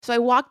So I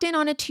walked in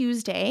on a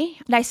Tuesday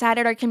and I sat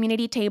at our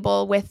community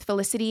table with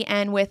Felicity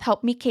and with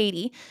Help Me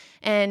Katie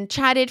and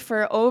chatted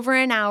for over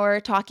an hour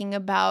talking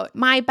about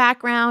my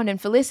background and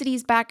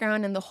Felicity's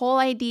background and the whole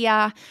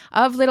idea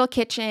of Little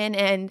Kitchen.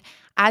 And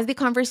as the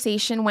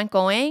conversation went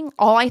going,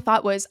 all I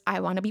thought was,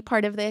 I want to be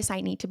part of this. I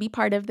need to be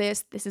part of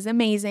this. This is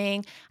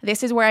amazing.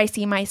 This is where I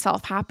see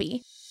myself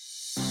happy.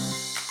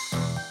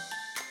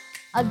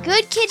 A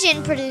good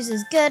kitchen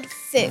produces good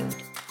food,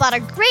 but a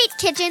great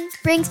kitchen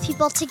brings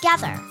people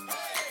together.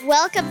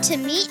 Welcome to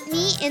Meet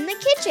Me in the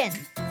Kitchen,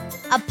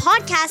 a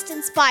podcast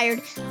inspired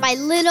by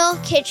Little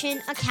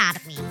Kitchen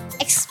Academy,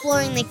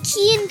 exploring the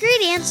key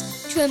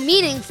ingredients to a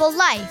meaningful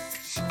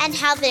life and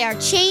how they are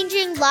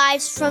changing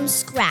lives from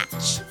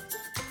scratch.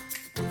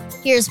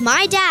 Here's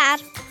my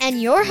dad and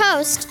your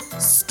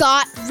host,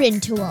 Scott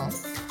Rintoul.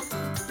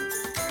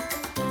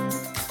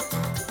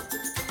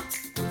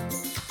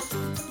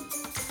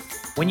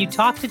 When you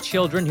talk to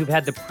children who've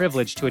had the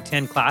privilege to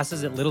attend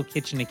classes at Little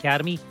Kitchen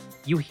Academy,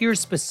 you hear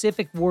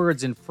specific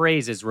words and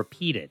phrases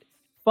repeated.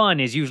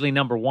 Fun is usually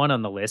number one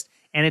on the list,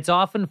 and it's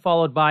often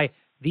followed by,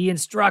 the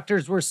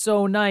instructors were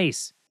so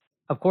nice.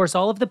 Of course,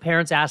 all of the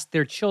parents ask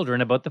their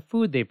children about the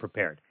food they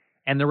prepared,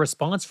 and the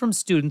response from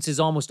students is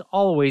almost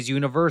always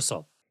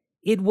universal.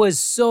 It was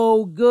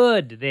so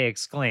good, they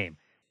exclaim,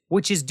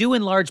 which is due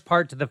in large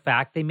part to the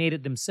fact they made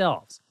it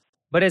themselves.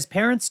 But as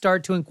parents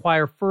start to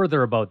inquire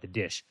further about the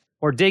dish,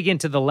 or dig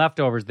into the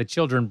leftovers the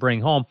children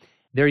bring home,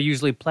 they're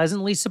usually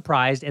pleasantly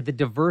surprised at the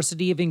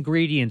diversity of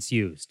ingredients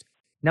used.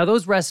 Now,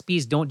 those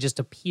recipes don't just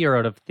appear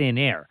out of thin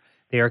air.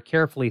 They are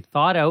carefully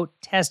thought out,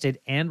 tested,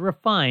 and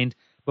refined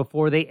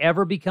before they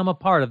ever become a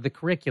part of the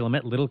curriculum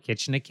at Little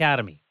Kitchen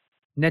Academy.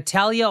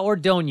 Natalia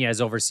Ordoñez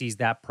oversees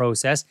that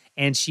process,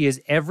 and she is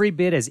every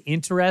bit as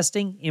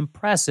interesting,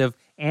 impressive,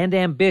 and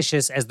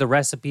ambitious as the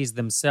recipes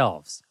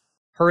themselves.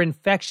 Her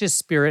infectious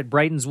spirit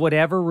brightens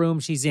whatever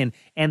room she's in,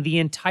 and the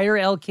entire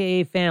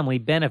LKA family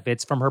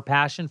benefits from her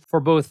passion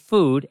for both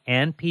food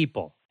and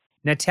people.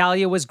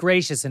 Natalia was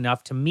gracious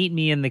enough to meet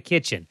me in the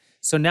kitchen,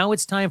 so now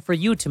it's time for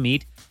you to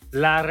meet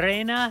La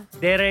Reina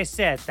de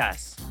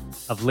Recetas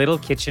of Little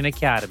Kitchen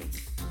Academy.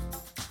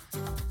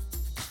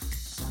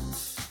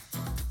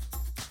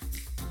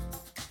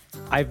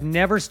 I've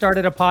never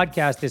started a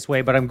podcast this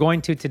way, but I'm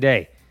going to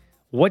today.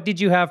 What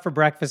did you have for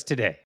breakfast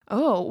today?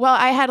 Oh, well,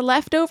 I had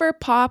leftover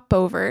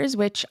popovers,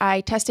 which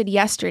I tested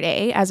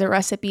yesterday as a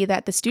recipe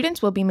that the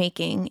students will be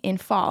making in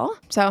fall.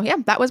 So yeah,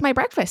 that was my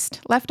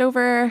breakfast.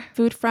 Leftover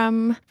food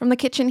from the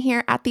kitchen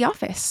here at the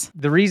office.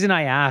 The reason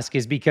I ask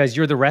is because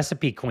you're the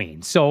recipe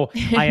queen. So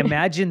I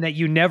imagine that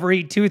you never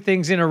eat two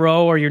things in a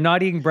row or you're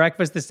not eating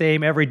breakfast the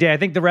same every day. I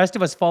think the rest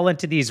of us fall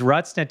into these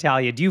ruts,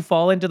 Natalia. Do you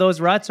fall into those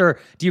ruts or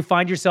do you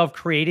find yourself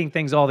creating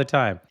things all the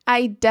time?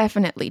 I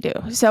definitely do.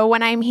 So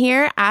when I'm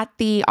here at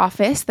the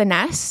office, the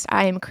Nest,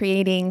 I'm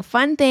creating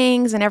fun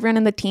things and everyone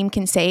in the team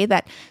can say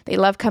that they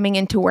love coming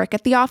into work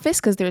at the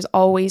office because there's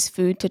always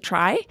food to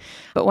try.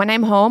 But when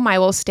I'm home, I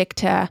will stick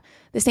to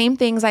the same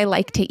things I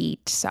like to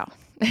eat. So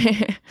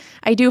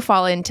I do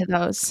fall into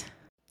those.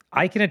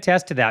 I can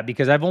attest to that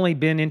because I've only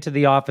been into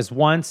the office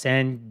once,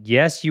 and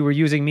yes, you were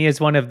using me as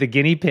one of the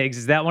guinea pigs.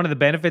 Is that one of the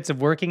benefits of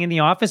working in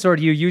the office, or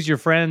do you use your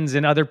friends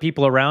and other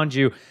people around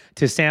you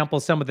to sample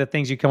some of the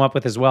things you come up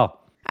with as well?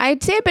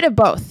 I'd say a bit of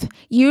both.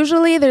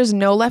 Usually there's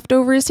no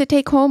leftovers to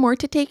take home or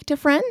to take to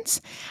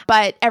friends.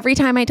 But every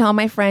time I tell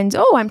my friends,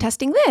 oh, I'm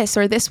testing this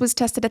or this was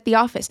tested at the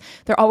office,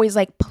 they're always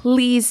like,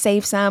 please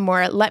save some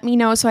or let me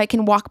know so I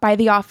can walk by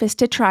the office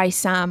to try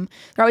some.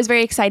 They're always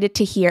very excited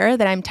to hear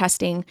that I'm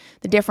testing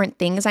the different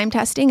things I'm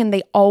testing. And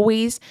they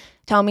always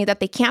tell me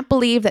that they can't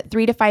believe that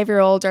 3 to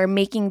 5-year-olds are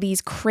making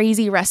these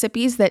crazy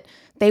recipes that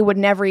they would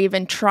never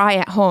even try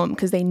at home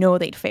because they know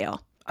they'd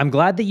fail. I'm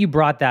glad that you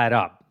brought that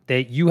up.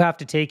 That you have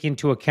to take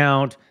into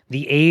account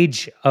the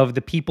age of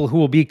the people who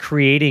will be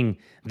creating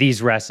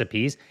these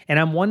recipes. And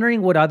I'm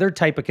wondering what other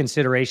type of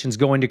considerations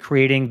go into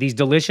creating these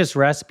delicious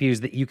recipes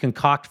that you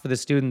concoct for the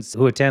students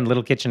who attend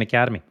Little Kitchen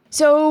Academy.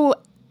 So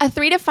a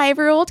 3 to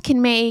 5-year-old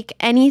can make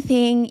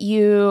anything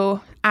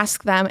you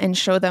ask them and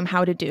show them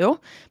how to do.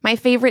 My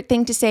favorite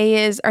thing to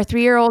say is our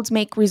 3-year-olds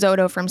make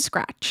risotto from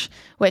scratch,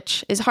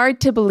 which is hard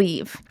to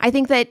believe. I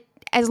think that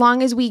as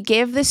long as we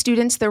give the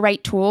students the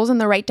right tools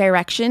and the right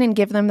direction and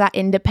give them that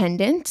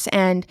independence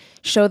and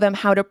show them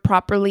how to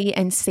properly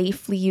and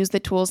safely use the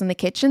tools in the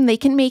kitchen, they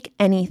can make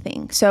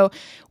anything. So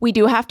we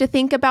do have to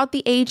think about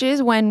the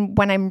ages when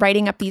I'm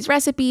writing up these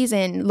recipes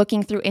and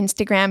looking through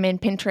Instagram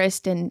and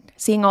Pinterest and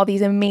seeing all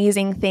these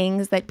amazing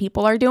things that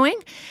people are doing.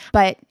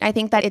 But I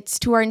think that it's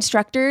to our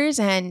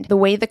instructors and the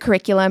way the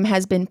curriculum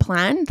has been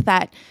planned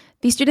that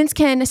these students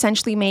can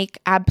essentially make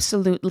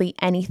absolutely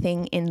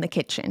anything in the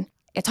kitchen.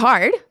 It's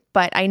hard,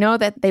 but I know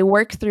that they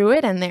work through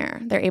it and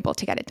they're able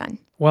to get it done.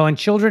 Well, and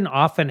children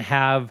often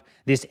have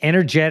this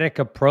energetic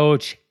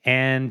approach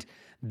and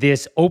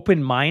this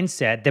open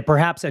mindset that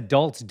perhaps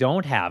adults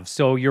don't have.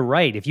 So you're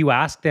right. If you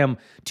ask them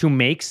to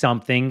make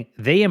something,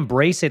 they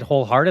embrace it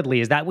wholeheartedly.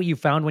 Is that what you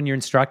found when you're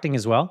instructing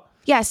as well?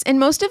 Yes, and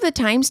most of the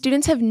time,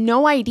 students have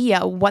no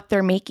idea what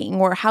they're making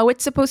or how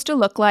it's supposed to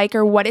look like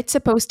or what it's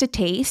supposed to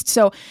taste.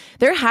 So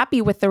they're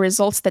happy with the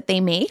results that they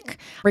make,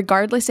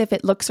 regardless if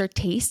it looks or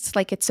tastes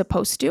like it's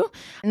supposed to.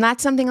 And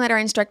that's something that our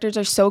instructors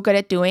are so good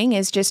at doing,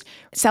 is just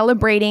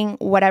celebrating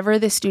whatever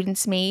the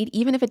students made,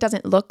 even if it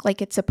doesn't look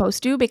like it's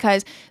supposed to,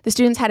 because the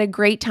students had a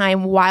great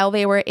time while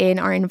they were in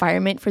our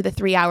environment for the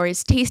 3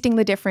 hours, tasting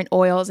the different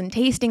oils and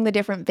tasting the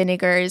different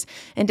vinegars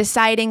and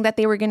deciding that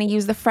they were going to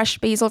use the fresh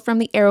basil from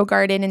the Arrow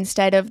Garden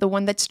instead of the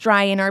one that's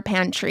dry in our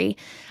pantry.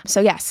 So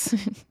yes.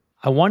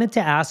 I wanted to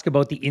ask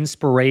about the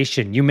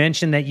inspiration. You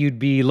mentioned that you'd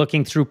be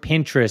looking through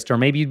Pinterest, or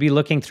maybe you'd be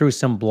looking through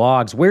some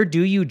blogs. Where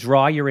do you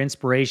draw your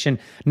inspiration,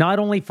 not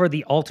only for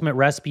the ultimate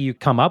recipe you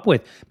come up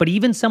with, but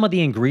even some of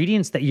the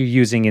ingredients that you're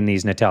using in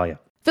these, Natalia?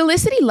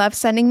 Felicity loves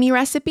sending me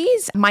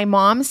recipes. My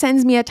mom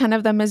sends me a ton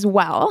of them as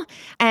well.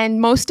 And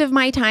most of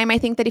my time, I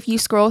think that if you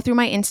scroll through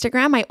my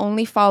Instagram, I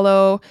only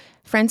follow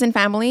friends and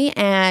family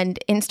and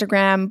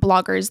Instagram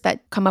bloggers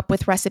that come up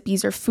with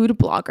recipes, or food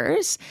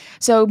bloggers.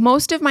 So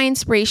most of my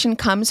inspiration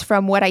comes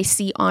from what I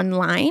see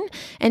online,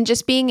 and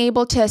just being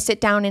able to sit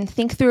down and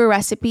think through a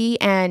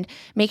recipe and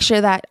make sure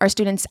that our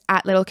students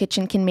at Little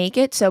Kitchen can make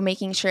it. So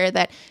making sure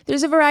that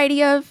there's a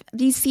variety of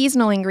these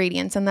seasonal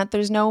ingredients and that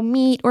there's no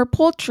meat or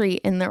poultry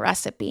in the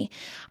recipe.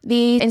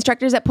 The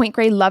instructors at Point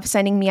Grey love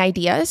sending me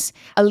ideas.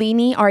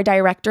 Alini, our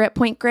director at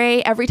Point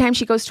Grey, every time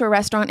she goes to a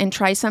restaurant and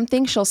tries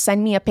something, she'll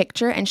send me a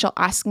picture and she'll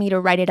ask me to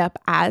write it up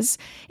as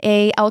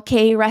a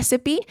LK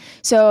recipe.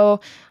 So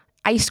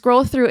I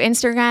scroll through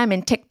Instagram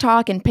and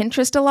TikTok and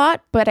Pinterest a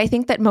lot, but I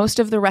think that most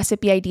of the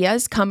recipe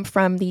ideas come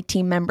from the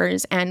team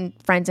members and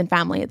friends and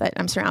family that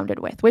I'm surrounded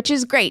with, which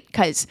is great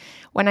because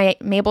when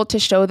I'm able to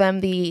show them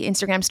the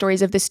Instagram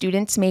stories of the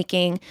students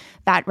making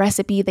that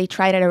recipe they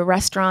tried at a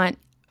restaurant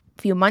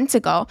few months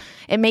ago,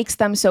 it makes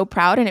them so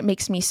proud, and it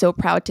makes me so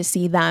proud to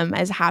see them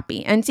as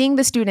happy and seeing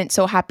the students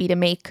so happy to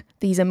make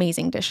these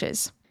amazing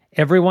dishes.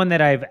 Everyone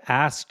that I've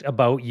asked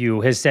about you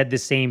has said the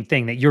same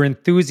thing, that you're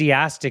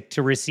enthusiastic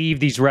to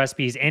receive these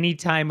recipes any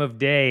time of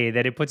day,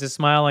 that it puts a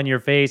smile on your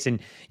face and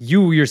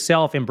you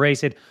yourself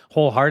embrace it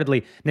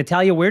wholeheartedly.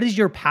 Natalia, where does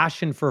your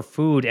passion for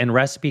food and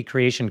recipe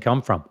creation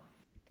come from?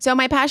 So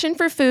my passion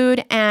for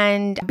food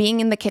and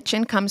being in the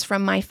kitchen comes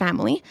from my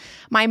family.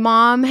 My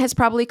mom has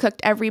probably cooked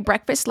every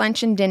breakfast,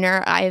 lunch, and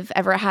dinner I've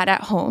ever had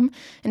at home.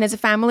 And as a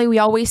family, we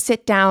always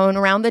sit down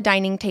around the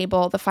dining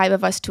table, the 5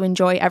 of us, to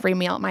enjoy every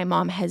meal my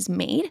mom has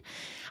made.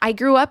 I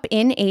grew up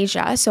in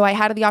Asia, so I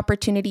had the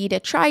opportunity to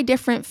try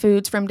different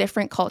foods from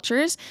different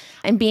cultures,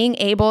 and being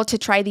able to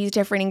try these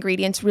different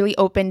ingredients really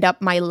opened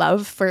up my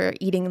love for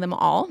eating them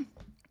all.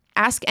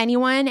 Ask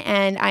anyone,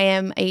 and I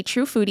am a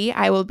true foodie.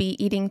 I will be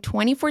eating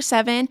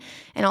 24/7,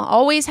 and I'll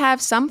always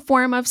have some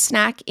form of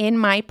snack in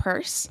my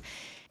purse.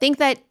 I think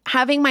that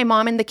having my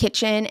mom in the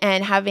kitchen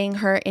and having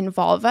her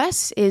involve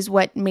us is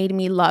what made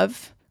me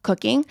love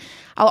cooking.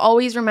 I'll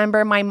always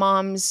remember my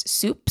mom's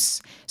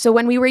soups. So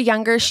when we were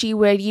younger, she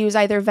would use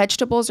either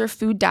vegetables or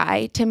food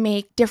dye to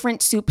make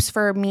different soups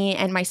for me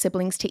and my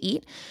siblings to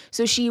eat.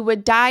 So she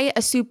would dye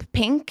a soup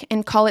pink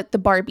and call it the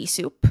Barbie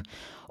soup.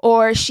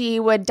 Or she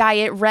would dye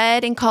it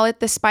red and call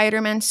it the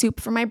Spider-Man soup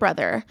for my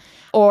brother.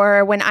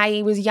 Or when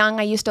I was young,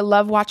 I used to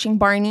love watching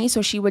Barney,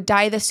 so she would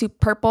dye the soup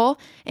purple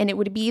and it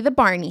would be the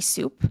Barney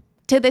soup.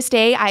 To this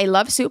day, I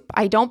love soup.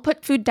 I don't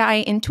put food dye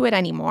into it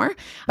anymore,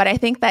 but I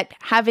think that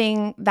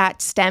having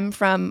that stem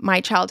from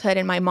my childhood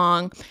and my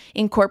mom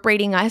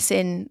incorporating us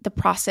in the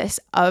process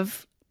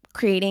of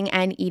creating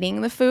and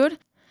eating the food.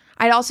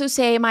 I'd also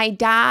say my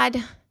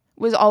dad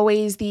was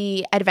always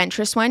the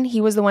adventurous one.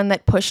 He was the one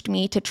that pushed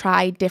me to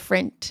try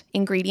different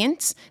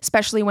ingredients,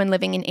 especially when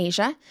living in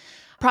Asia.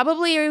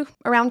 Probably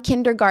around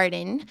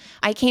kindergarten,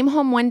 I came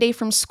home one day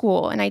from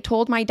school and I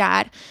told my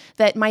dad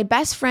that my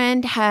best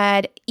friend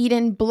had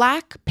eaten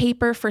black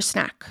paper for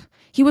snack.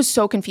 He was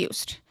so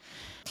confused.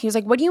 He was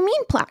like, "What do you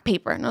mean black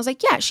paper?" And I was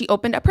like, "Yeah, she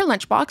opened up her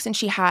lunchbox and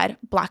she had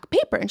black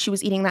paper and she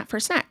was eating that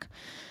for snack."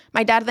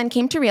 My dad then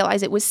came to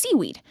realize it was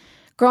seaweed.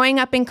 Growing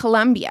up in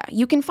Colombia,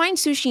 you can find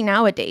sushi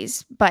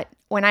nowadays, but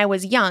when I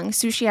was young,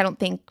 sushi I don't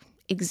think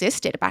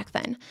existed back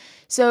then.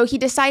 So he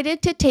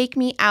decided to take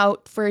me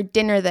out for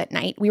dinner that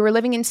night. We were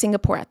living in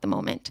Singapore at the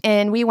moment,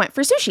 and we went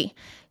for sushi.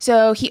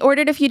 So he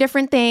ordered a few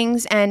different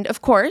things, and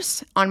of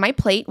course, on my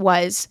plate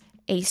was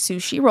a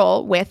sushi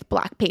roll with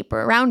black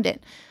paper around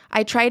it.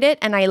 I tried it,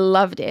 and I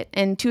loved it.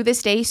 And to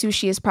this day,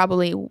 sushi is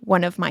probably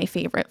one of my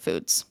favorite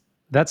foods.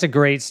 That's a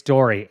great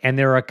story. And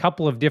there are a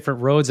couple of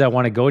different roads I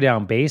want to go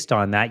down based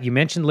on that. You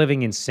mentioned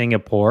living in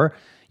Singapore.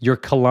 You're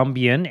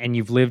Colombian and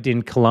you've lived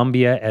in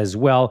Colombia as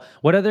well.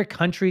 What other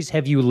countries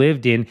have you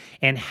lived in?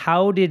 And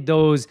how did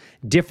those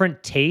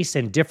different tastes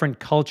and different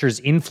cultures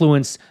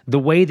influence the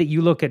way that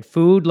you look at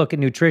food, look at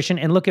nutrition,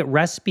 and look at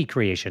recipe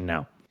creation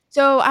now?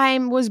 So I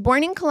was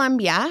born in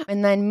Colombia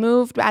and then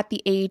moved at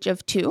the age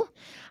of 2.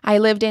 I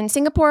lived in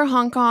Singapore,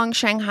 Hong Kong,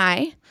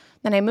 Shanghai.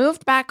 Then I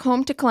moved back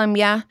home to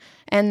Colombia,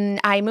 and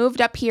I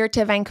moved up here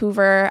to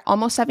Vancouver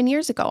almost 7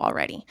 years ago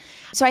already.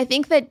 So I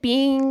think that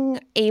being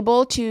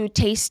able to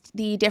taste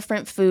the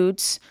different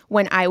foods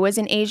when I was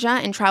in Asia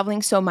and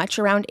traveling so much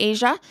around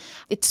Asia,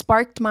 it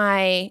sparked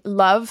my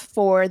love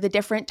for the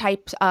different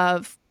types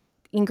of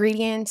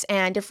ingredients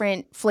and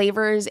different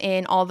flavors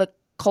in all the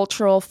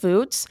cultural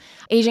foods.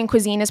 Asian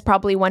cuisine is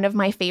probably one of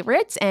my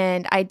favorites,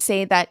 and I'd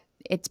say that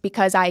it's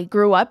because I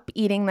grew up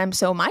eating them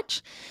so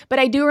much. But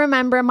I do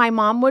remember my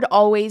mom would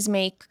always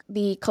make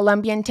the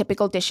Colombian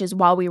typical dishes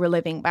while we were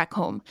living back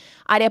home.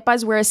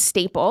 Arepas were a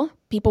staple.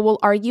 People will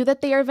argue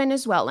that they are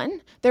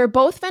Venezuelan. They're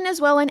both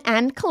Venezuelan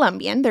and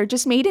Colombian. They're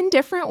just made in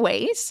different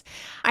ways.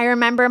 I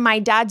remember my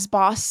dad's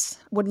boss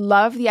would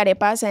love the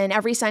arepas, and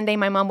every Sunday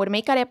my mom would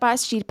make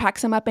arepas. She'd pack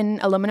some up in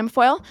aluminum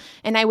foil,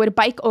 and I would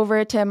bike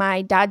over to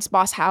my dad's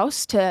boss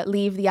house to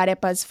leave the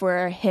arepas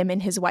for him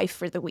and his wife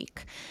for the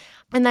week.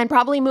 And then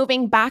probably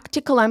moving back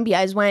to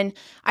Colombia is when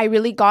I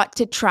really got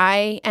to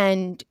try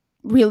and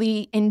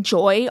really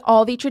enjoy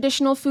all the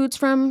traditional foods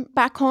from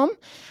back home.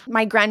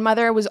 My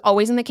grandmother was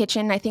always in the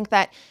kitchen. I think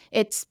that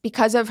it's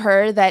because of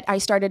her that I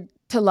started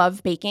to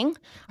love baking.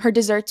 Her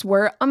desserts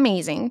were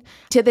amazing.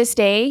 To this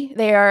day,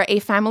 they are a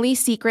family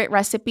secret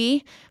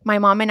recipe. My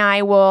mom and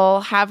I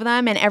will have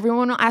them, and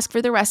everyone will ask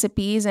for the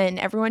recipes, and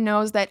everyone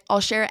knows that I'll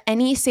share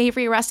any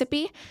savory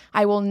recipe.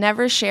 I will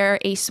never share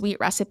a sweet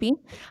recipe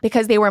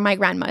because they were my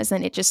grandma's,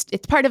 and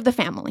it's part of the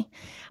family.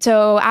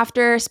 So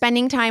after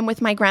spending time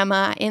with my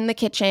grandma in the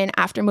kitchen,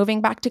 after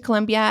moving back to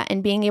Colombia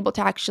and being able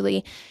to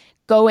actually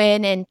go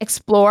in and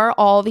explore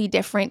all the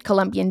different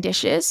Colombian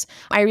dishes,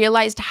 I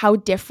realized how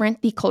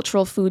different the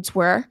cultural foods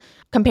were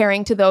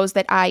comparing to those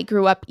that I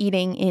grew up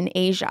eating in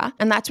Asia.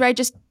 And that's where I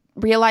just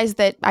realized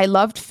that I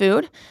loved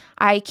food.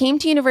 I came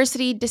to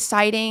university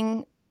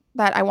deciding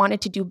that I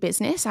wanted to do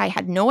business. I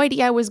had no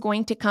idea I was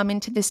going to come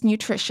into this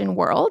nutrition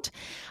world.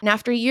 And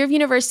after a year of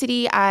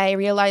university, I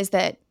realized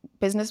that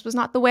business was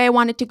not the way I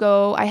wanted to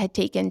go. I had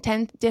taken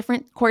 10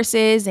 different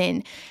courses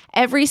in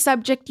every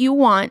subject you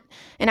want.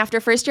 And after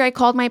first year, I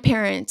called my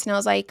parents and I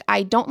was like,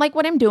 I don't like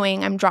what I'm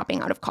doing. I'm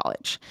dropping out of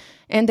college.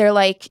 And they're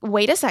like,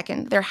 wait a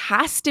second, there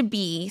has to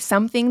be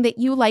something that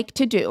you like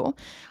to do.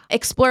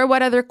 Explore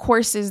what other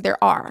courses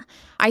there are.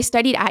 I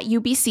studied at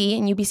UBC,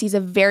 and UBC is a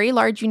very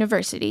large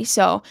university.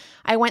 So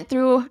I went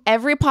through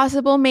every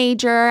possible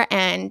major,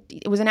 and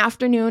it was an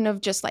afternoon of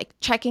just like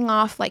checking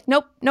off, like,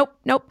 nope.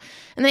 And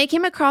then I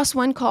came across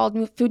one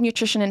called Food,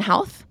 Nutrition, and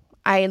Health.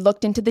 I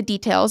looked into the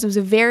details. It was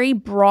a very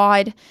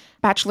broad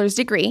bachelor's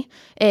degree.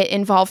 It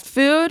involved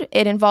food.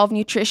 It involved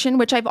nutrition,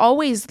 which I've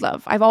always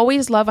loved. I've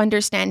always loved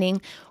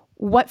understanding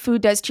what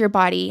food does to your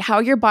body, how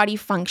your body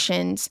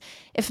functions.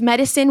 If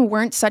medicine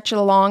weren't such a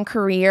long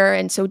career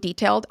and so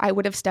detailed, I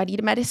would have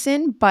studied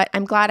medicine, but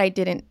I'm glad I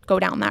didn't go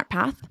down that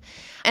path.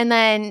 And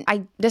then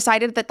I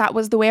decided that that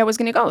was the way I was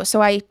going to go.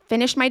 So I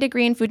finished my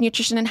degree in food,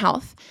 nutrition, and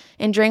health.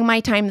 And during my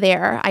time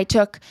there, I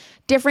took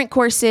different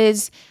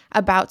courses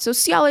about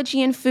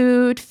sociology and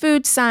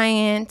food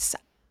science,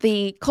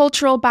 the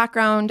cultural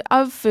background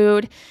of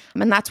food.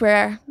 And that's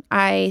where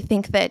I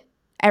think that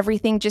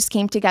everything just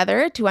came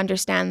together to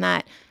understand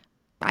that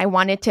I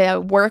wanted to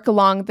work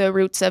along the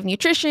roots of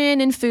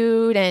nutrition and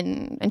food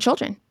and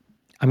children.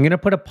 I'm going to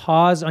put a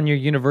pause on your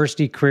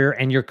university career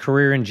and your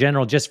career in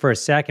general just for a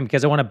second,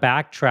 because I want to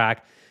backtrack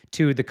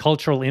to the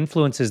cultural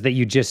influences that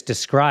you just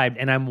described.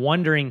 And I'm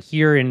wondering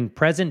here in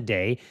present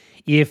day,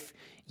 if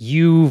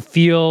you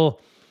feel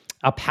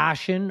a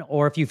passion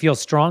or if you feel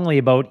strongly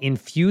about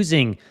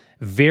infusing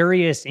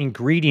various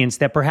ingredients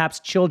that perhaps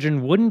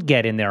children wouldn't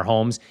get in their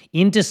homes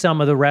into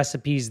some of the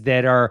recipes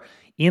that are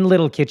in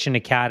Little Kitchen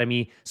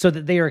Academy so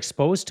that they are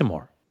exposed to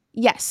more.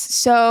 Yes.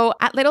 So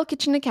at Little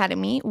Kitchen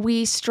Academy,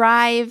 we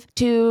strive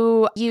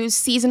to use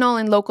seasonal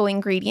and local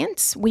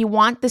ingredients. We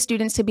want the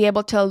students to be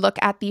able to look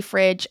at the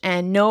fridge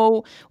and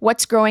know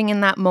what's growing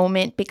in that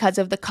moment because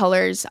of the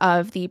colors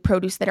of the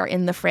produce that are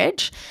in the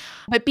fridge.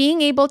 But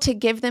being able to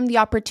give them the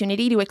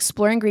opportunity to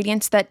explore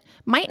ingredients that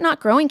might not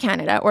grow in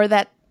Canada or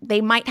that they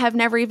might have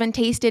never even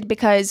tasted,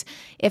 because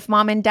if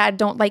mom and dad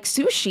don't like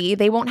sushi,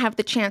 they won't have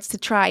the chance to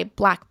try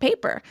black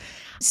pepper.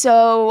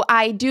 So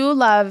I do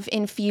love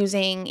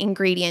infusing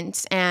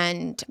ingredients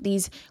and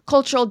these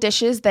cultural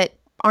dishes that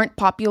aren't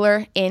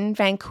popular in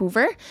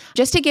Vancouver,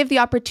 just to give the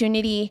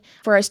opportunity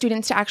for our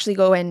students to actually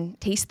go and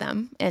taste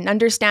them and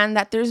understand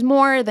that there's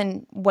more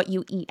than what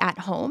you eat at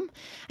home.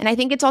 And I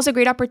think it's also a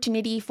great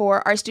opportunity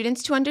for our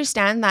students to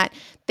understand that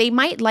they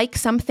might like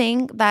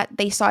something that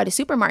they saw at a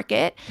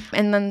supermarket,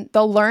 and then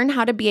they'll learn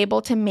how to be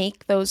able to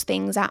make those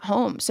things at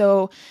home.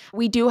 So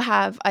we do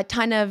have a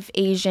ton of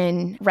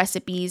Asian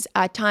recipes,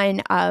 a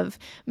ton of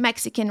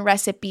Mexican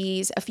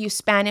recipes, a few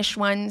Spanish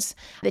ones.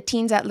 The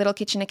teens at Little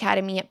Kitchen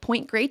Academy at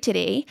Point Grey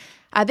today,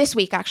 this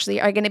week actually,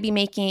 are going to be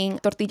making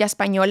tortilla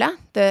española,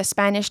 the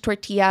Spanish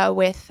tortilla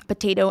with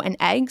potato and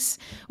eggs,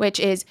 which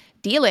is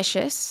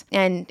delicious.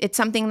 And it's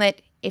something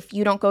that if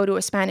you don't go to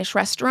a Spanish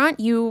restaurant,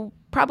 you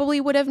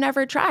probably would have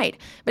never tried.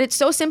 But it's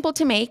so simple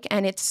to make,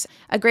 and it's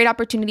a great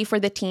opportunity for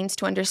the teens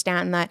to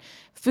understand that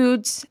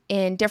foods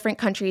in different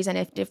countries and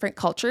in different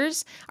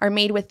cultures are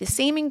made with the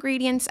same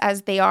ingredients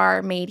as they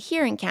are made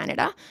here in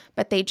Canada,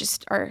 but they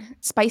just are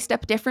spiced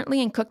up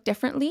differently and cooked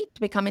differently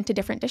to become into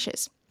different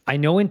dishes. I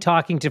know in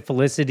talking to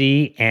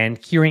Felicity and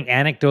hearing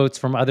anecdotes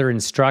from other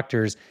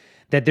instructors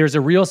that there's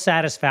a real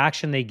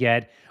satisfaction they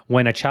get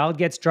when a child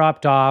gets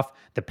dropped off,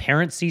 the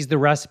parent sees the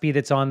recipe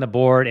that's on the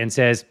board and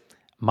says,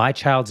 my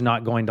child's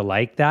not going to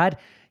like that.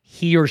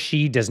 He or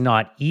she does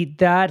not eat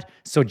that,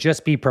 so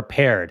just be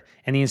prepared.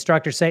 And the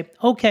instructors say,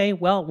 okay,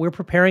 well, we're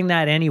preparing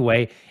that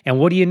anyway. And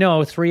what do you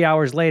know, 3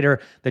 hours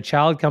later, the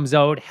child comes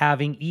out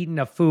having eaten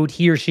a food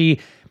he or she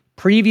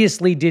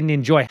previously didn't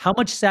enjoy. How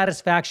much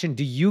satisfaction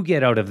do you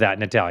get out of that,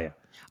 Natalia?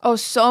 Oh,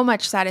 so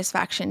much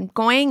satisfaction.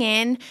 Going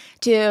in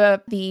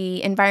to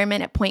the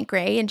environment at Point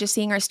Grey and just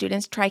seeing our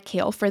students try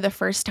kale for the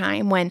first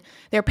time when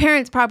their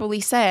parents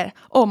probably said,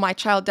 oh, my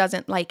child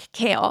doesn't like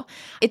kale.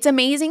 It's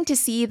amazing to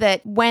see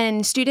that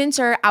when students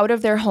are out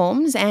of their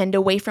homes and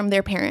away from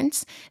their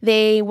parents,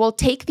 they will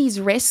take these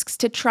risks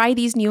to try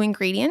these new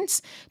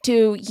ingredients,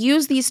 to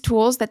use these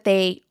tools that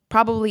they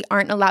probably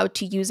aren't allowed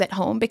to use at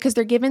home because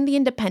they're given the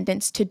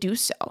independence to do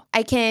so.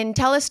 I can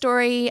tell a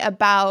story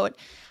about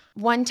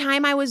one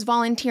time I was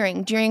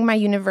volunteering during my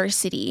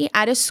university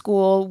at a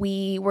school.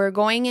 We were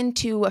going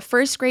into a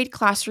first grade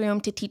classroom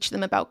to teach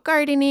them about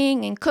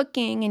gardening and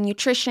cooking and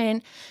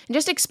nutrition and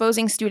just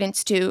exposing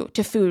students to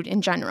food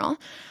in general.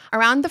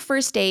 Around the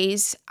first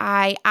days,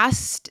 I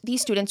asked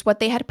these students what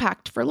they had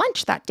packed for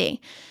lunch that day.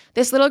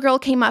 This little girl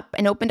came up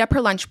and opened up her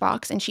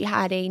lunchbox, and she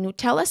had a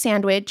Nutella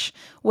sandwich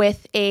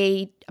with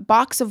a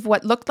box of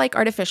what looked like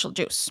artificial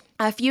juice.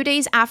 A few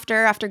days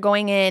after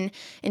going in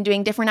and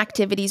doing different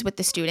activities with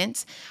the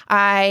students,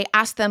 I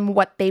asked them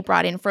what they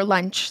brought in for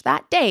lunch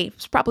that day. It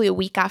was probably a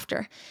week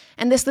after.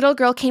 And this little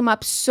girl came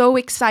up so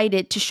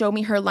excited to show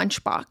me her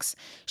lunchbox.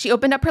 She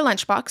opened up her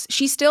lunchbox.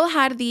 She still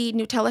had the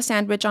Nutella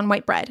sandwich on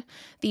white bread,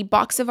 the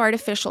box of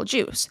artificial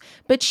juice,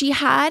 but she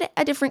had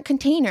a different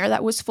container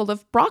that was full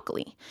of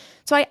broccoli.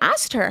 So I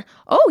asked her,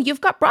 oh,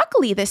 you've got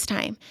broccoli this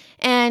time.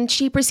 And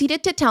she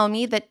proceeded to tell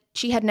me that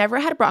she had never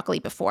had broccoli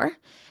before,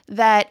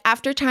 that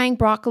after trying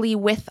broccoli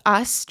with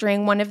us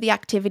during one of the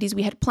activities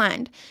we had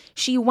planned,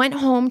 she went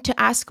home to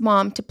ask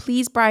mom to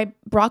please buy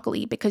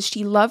broccoli because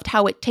she loved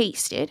how it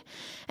tasted.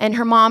 And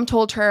her mom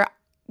told her,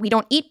 we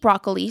don't eat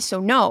broccoli, so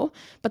no.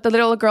 But the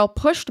little girl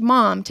pushed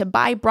mom to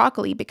buy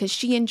broccoli because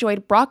she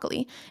enjoyed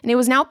broccoli, and it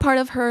was now part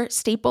of her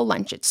staple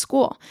lunch at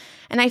school.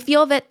 And I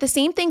feel that the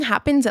same thing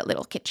happens at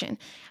Little Kitchen.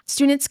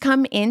 Students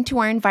come into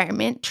our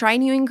environment, try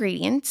new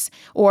ingredients,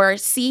 or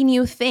see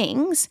new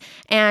things,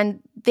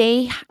 and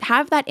they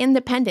have that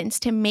independence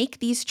to make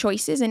these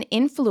choices and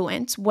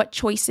influence what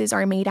choices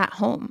are made at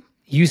home.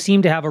 You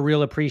seem to have a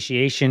real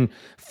appreciation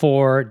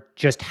for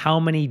just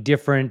how many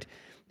different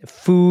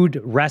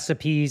food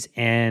recipes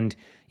and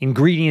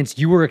ingredients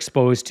you were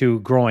exposed to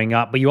growing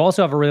up, but you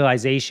also have a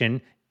realization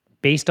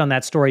based on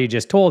that story you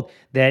just told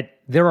that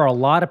there are a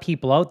lot of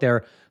people out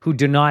there who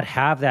do not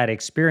have that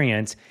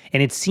experience.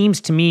 And it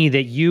seems to me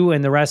that you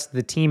and the rest of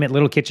the team at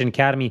Little Kitchen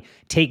Academy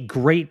take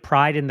great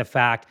pride in the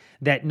fact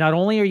that not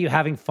only are you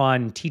having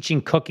fun teaching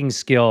cooking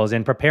skills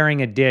and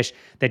preparing a dish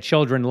that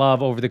children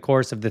love over the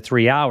course of the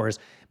 3 hours,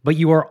 but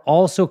you are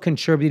also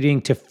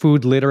contributing to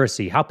food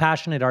literacy. How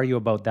passionate are you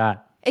about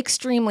that?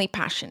 Extremely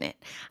passionate.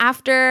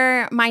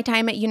 After my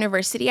time at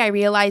university, I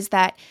realized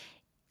that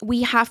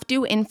we have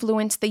to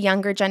influence the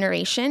younger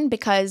generation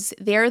because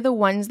they're the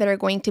ones that are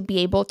going to be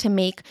able to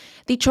make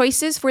the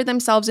choices for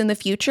themselves in the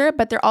future,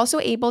 but they're also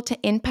able to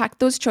impact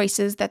those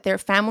choices that their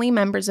family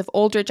members of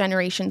older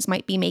generations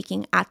might be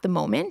making at the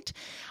moment.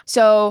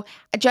 So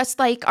just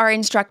like our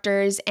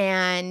instructors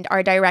and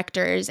our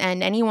directors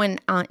and anyone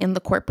in the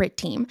corporate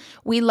team,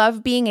 we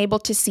love being able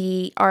to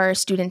see our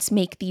students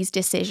make these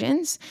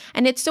decisions.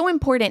 And it's so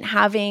important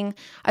having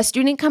a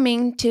student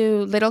coming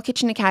to Little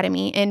Kitchen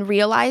Academy and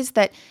realize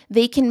that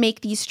they can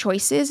make these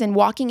choices, and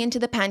walking into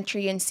the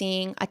pantry and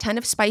seeing a ton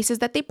of spices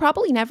that they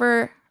probably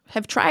never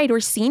have tried or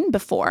seen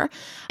before,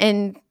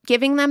 and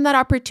giving them that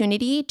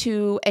opportunity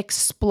to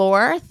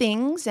explore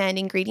things and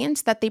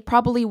ingredients that they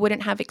probably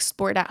wouldn't have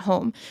explored at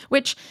home,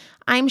 which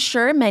I'm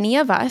sure many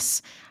of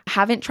us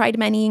haven't tried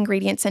many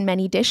ingredients and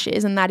many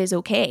dishes, and that is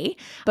okay.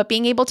 But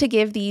being able to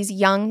give these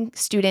young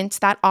students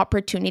that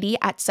opportunity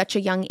at such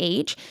a young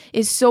age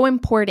is so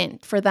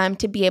important for them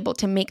to be able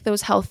to make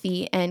those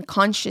healthy and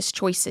conscious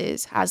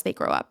choices as they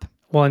grow up.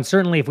 Well, and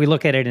certainly if we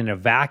look at it in a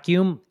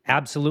vacuum,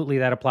 absolutely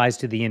that applies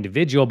to the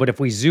individual. But if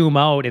we zoom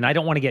out, and I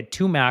don't want to get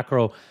too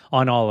macro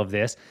on all of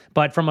this,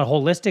 but from a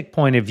holistic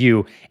point of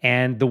view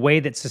and the way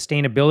that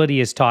sustainability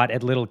is taught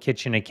at Little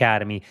Kitchen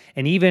Academy,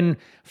 and even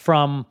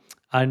from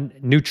a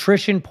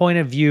nutrition point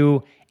of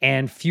view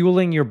and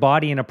fueling your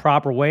body in a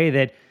proper way,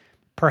 that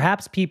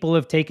perhaps people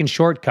have taken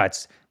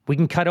shortcuts. We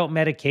can cut out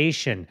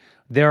medication.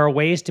 There are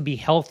ways to be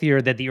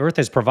healthier that the earth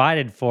has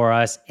provided for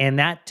us. And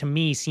that, to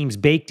me, seems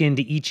baked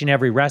into each and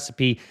every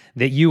recipe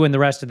that you and the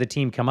rest of the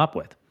team come up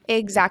with.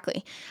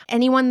 Exactly.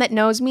 Anyone that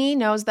knows me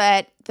knows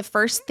that the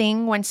first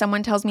thing when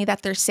someone tells me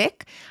that they're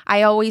sick,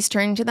 I always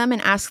turn to them and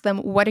ask them,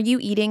 what are you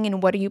eating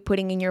and what are you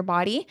putting in your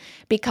body?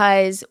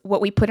 Because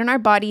what we put in our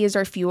body is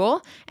our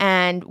fuel,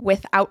 and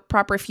without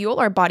proper fuel,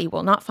 our body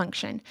will not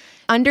function.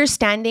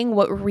 Understanding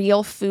what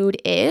real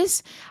food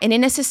is, and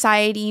in a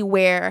society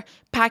where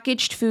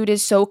packaged food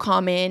is so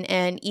common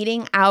and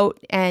eating out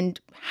and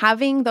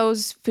having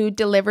those food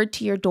delivered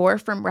to your door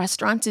from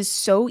restaurants is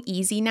so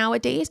easy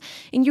nowadays,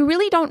 and you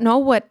really don't know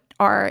what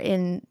are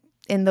in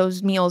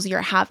those meals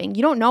you're having.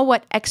 You don't know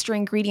what extra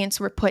ingredients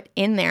were put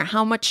in there,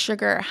 how much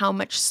sugar, how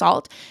much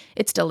salt.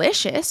 It's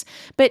delicious,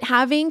 but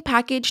having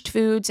packaged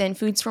foods and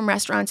foods from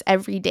restaurants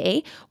every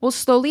day will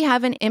slowly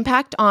have an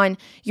impact on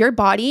your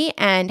body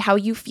and how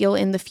you feel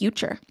in the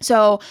future.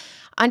 So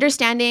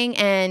understanding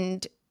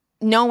and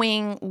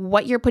knowing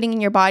what you're putting in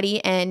your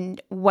body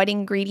and what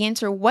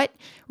ingredients or what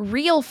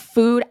real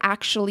food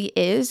actually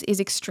is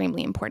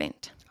extremely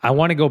important. I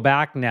want to go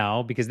back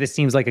now because this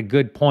seems like a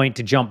good point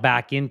to jump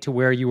back into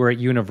where you were at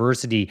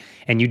university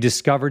and you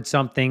discovered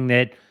something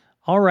that,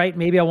 all right,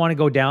 maybe I want to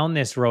go down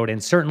this road.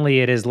 And certainly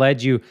it has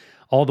led you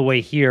all the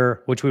way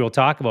here, which we will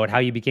talk about how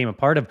you became a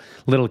part of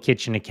Little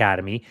Kitchen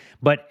Academy.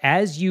 But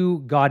as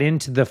you got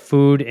into the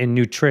food and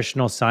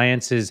nutritional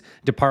sciences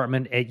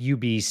department at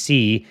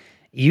UBC,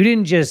 you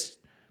didn't just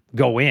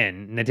go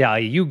in,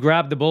 Natalia. You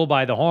grabbed the bull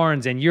by the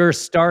horns and you're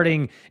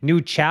starting new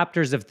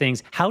chapters of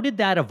things. How did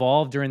that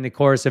evolve during the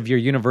course of your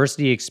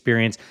university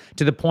experience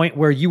to the point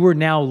where you were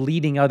now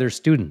leading other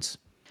students?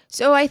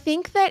 So I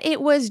think that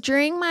it was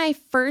during my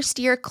first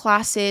year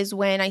classes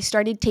when I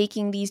started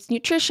taking these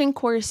nutrition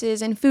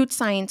courses and food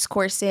science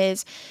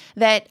courses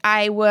that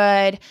I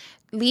would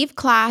leave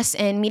class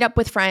and meet up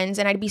with friends,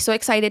 and I'd be so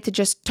excited to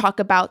just talk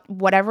about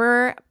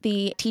whatever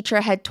the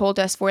teacher had told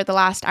us for the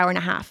last hour and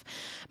a half.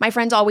 My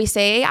friends always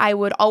say I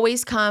would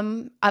always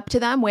come up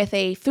to them with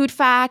a food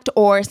fact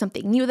or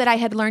something new that I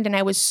had learned, and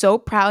I was so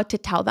proud to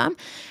tell them.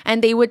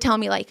 And they would tell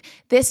me, like,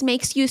 this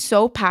makes you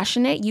so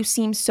passionate. You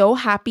seem so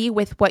happy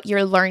with what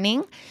you're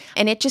learning.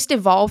 And it just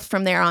evolved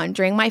from there on.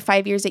 During my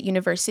 5 years at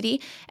university,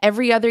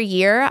 every other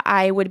year,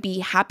 I would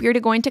be happier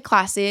to go into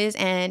classes.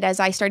 And as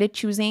I started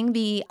choosing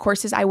the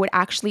courses I would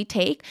actually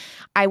take,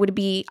 I would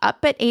be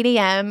up at 8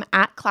 a.m.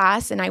 at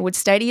class, and I would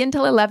study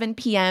until 11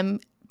 p.m.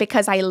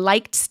 because I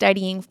liked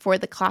studying for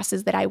the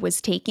classes that I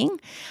was taking.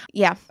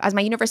 Yeah, as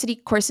my university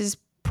courses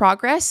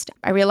progressed,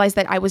 I realized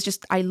that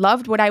I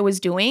loved what I was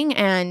doing,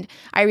 and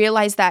I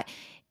realized that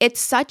it's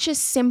such a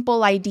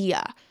simple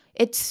idea.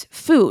 It's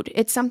food.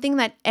 It's something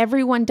that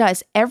everyone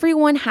does.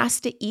 Everyone has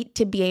to eat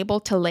to be able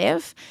to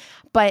live,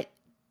 but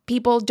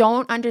people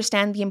don't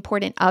understand the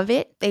importance of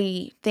it.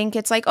 They think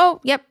it's like, oh,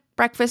 yep,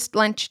 breakfast,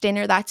 lunch,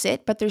 dinner, that's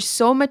it. But there's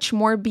so much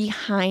more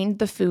behind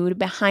the food,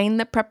 behind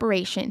the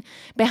preparation,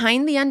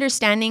 behind the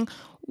understanding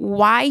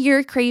why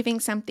you're craving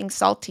something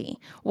salty,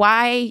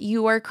 why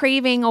you are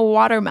craving a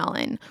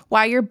watermelon,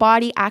 why your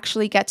body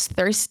actually gets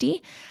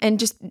thirsty. And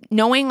just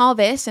knowing all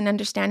this and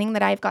understanding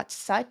that I've got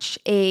such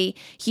a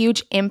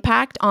huge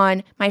impact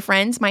on my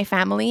friends, my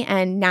family,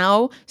 and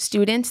now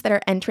students that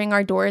are entering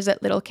our doors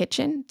at Little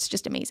Kitchen, it's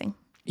just amazing.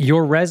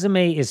 Your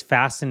resume is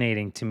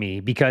fascinating to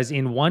me because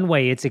in one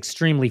way, it's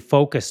extremely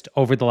focused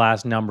over the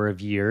last number of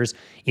years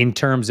in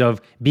terms of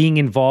being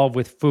involved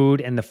with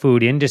food and the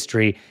food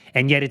industry.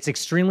 And yet it's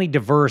extremely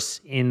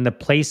diverse in the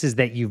places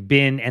that you've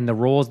been and the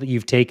roles that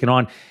you've taken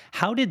on.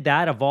 How did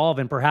that evolve?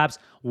 And perhaps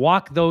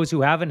walk those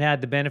who haven't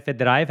had the benefit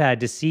that I've had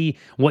to see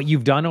what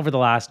you've done over the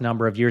last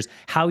number of years,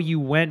 how you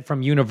went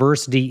from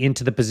university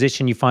into the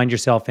position you find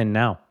yourself in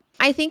now.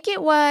 I think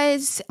it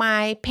was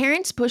my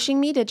parents pushing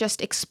me to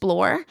just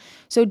explore.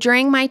 So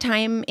during my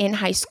time in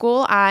high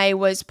school, I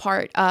was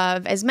part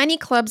of as many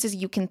clubs as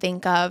you can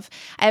think of.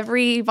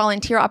 Every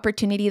volunteer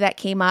opportunity that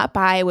came up,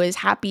 I was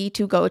happy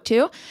to go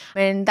to.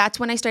 And that's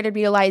when I started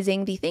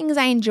realizing the things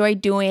I enjoyed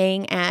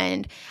doing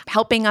and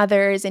helping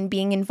others and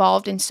being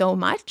involved in so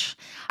much.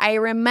 I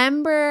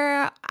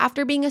remember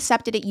after being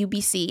accepted at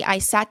UBC, I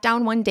sat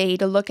down one day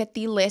to look at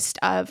the list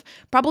of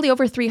probably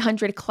over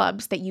 300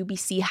 clubs that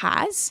UBC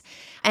has.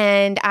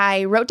 And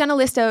I wrote down a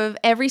list of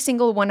every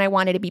single one I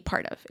wanted to be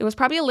part of. It was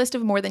probably a list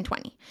of more than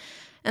 20.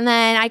 And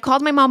then I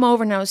called my mom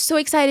over and I was so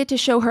excited to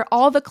show her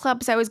all the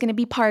clubs I was going to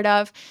be part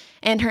of.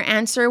 And her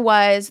answer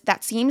was,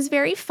 that seems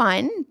very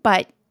fun,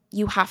 but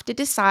you have to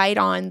decide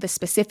on the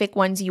specific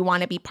ones you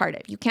want to be part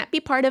of. You can't be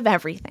part of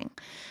everything.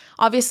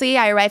 Obviously,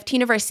 I arrived to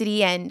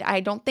university and I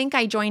don't think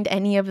I joined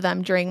any of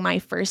them during my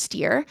first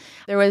year.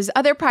 There was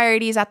other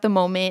priorities at the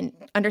moment,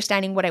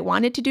 understanding what I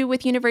wanted to do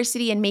with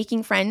university and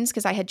making friends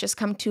because I had just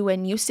come to a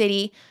new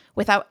city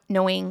without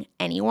knowing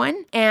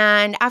anyone.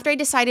 And after I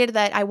decided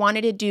that I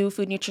wanted to do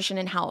food, nutrition,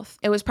 and health,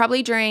 it was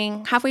probably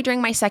halfway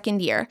during my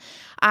second year,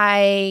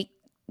 I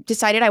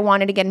decided I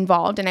wanted to get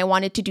involved and I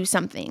wanted to do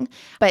something.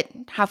 But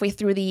halfway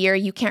through the year,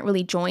 you can't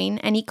really join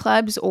any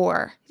clubs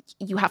or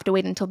you have to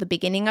wait until the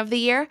beginning of the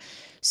year.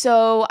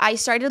 So I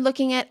started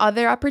looking at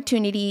other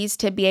opportunities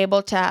to be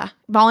able to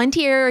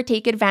volunteer or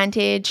take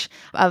advantage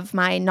of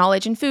my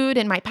knowledge in food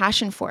and my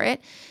passion for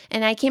it.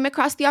 And I came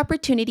across the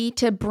opportunity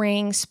to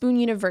bring Spoon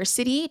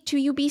University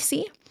to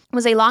UBC. It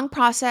was a long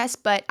process,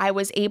 but I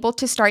was able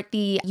to start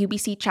the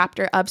UBC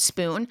chapter of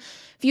Spoon.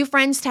 A few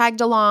friends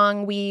tagged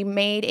along. We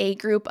made a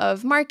group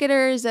of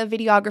marketers, of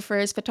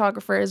videographers,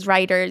 photographers,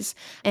 writers,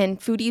 and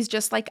foodies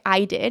just like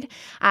I did.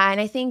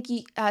 And I think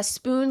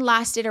Spoon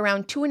lasted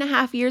around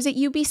 2.5 years at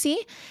UBC.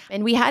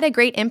 And we had a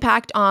great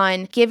impact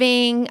on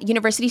giving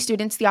university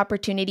students the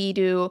opportunity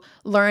to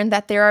learn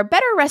that there are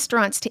better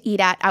restaurants to eat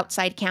at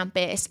outside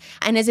campus.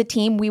 And as a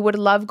team, we would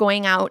love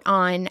going out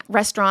on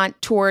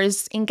restaurant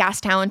tours in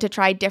Gastown to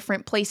try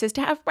different places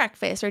to have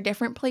breakfast or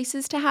different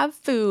places to have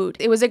food.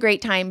 It was a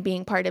great time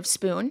being part of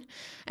Spoon.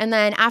 And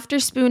then after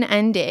Spoon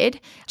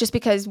ended, just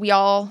because we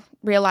all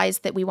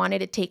realized that we wanted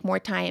to take more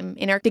time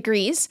in our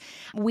degrees,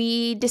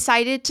 we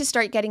decided to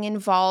start getting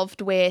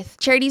involved with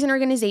charities and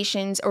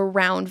organizations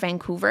around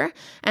Vancouver.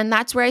 And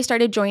that's where I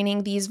started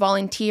joining these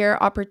volunteer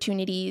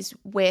opportunities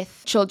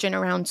with children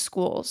around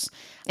schools.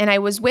 And I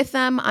was with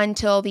them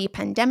until the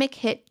pandemic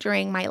hit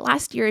during my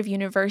last year of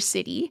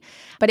university.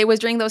 But it was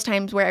during those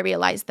times where I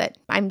realized that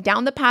I'm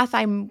down the path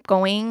I'm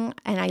going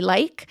and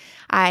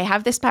I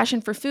have this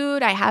passion for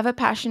food. I have a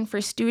passion for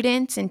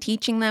students and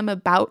teaching them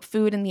about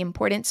food and the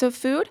importance of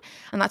food.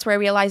 And that's where I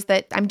realized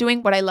that I'm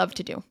doing what I love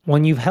to do.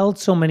 When you've held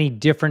so many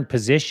different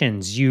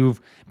positions,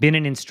 you've been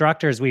an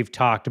instructor, as we've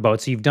talked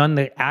about. So you've done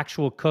the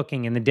actual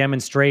cooking and the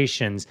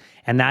demonstrations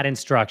and that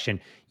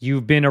instruction.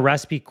 You've been a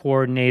recipe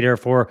coordinator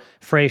for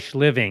Fresh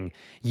Living.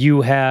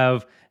 You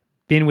have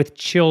been with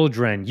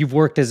children. You've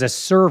worked as a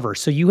server.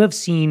 So you have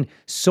seen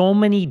so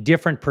many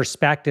different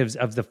perspectives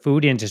of the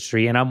food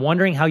industry. And I'm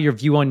wondering how your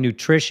view on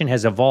nutrition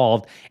has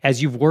evolved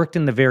as you've worked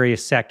in the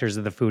various sectors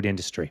of the food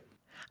industry.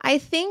 I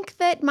think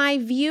that my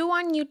view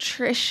on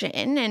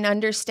nutrition and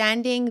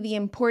understanding the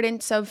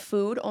importance of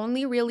food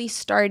only really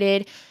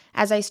started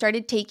as I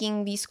started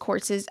taking these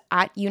courses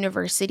at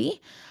university.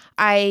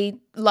 I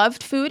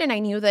loved food and I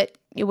knew that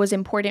it was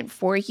important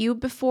for you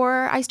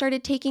before I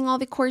started taking all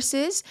the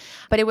courses,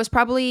 but it was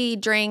probably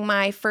during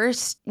my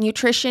first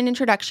nutrition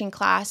introduction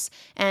class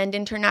and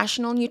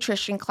international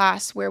nutrition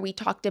class where we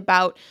talked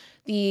about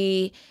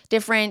the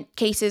different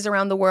cases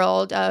around the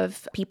world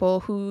of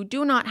people who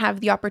do not have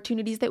the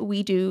opportunities that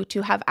we do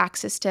to have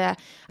access to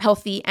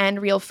healthy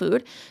and real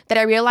food, that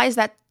I realized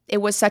that it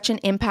was such an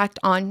impact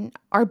on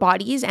our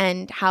bodies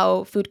and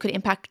how food could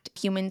impact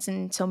humans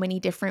in so many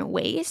different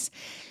ways.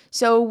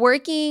 So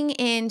working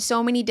in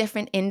so many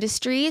different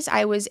industries,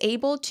 I was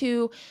able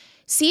to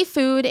see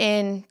food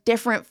in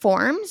different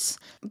forms,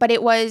 but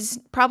it was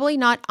probably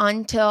not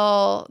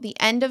until the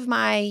end of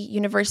my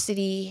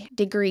university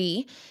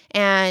degree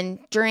and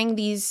during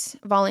these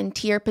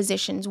volunteer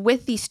positions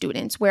with these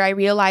students where I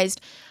realized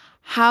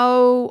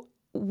how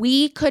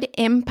we could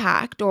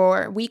impact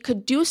or we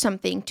could do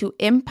something to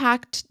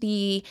impact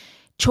the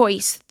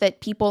choice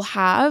that people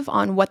have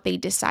on what they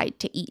decide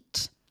to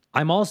eat.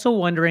 I'm also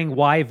wondering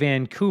why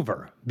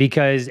Vancouver,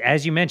 because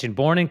as you mentioned,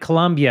 born in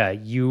Colombia,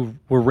 you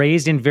were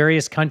raised in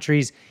various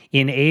countries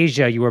in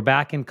Asia, you were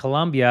back in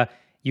Colombia,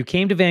 you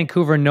came to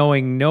Vancouver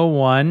knowing no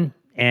one,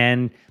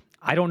 and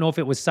I don't know if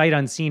it was sight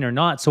unseen or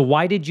not. So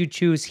why did you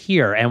choose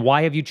here, and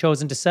why have you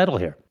chosen to settle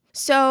here?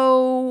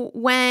 So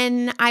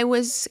when I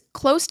was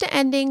close to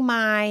ending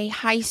my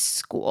high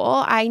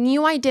school, I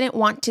knew I didn't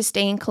want to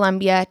stay in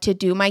Colombia to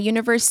do my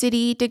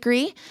university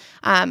degree.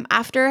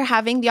 After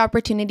having the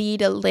opportunity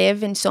to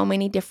live in so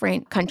many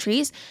different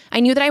countries, I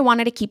knew that I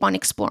wanted to keep on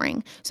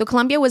exploring. So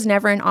Colombia was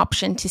never an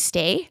option to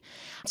stay.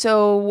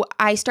 So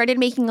I started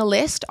making a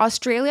list.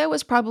 Australia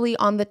was probably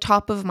on the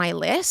top of my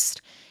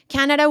list.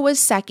 Canada was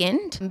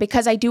second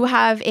because I do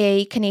have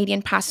a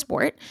Canadian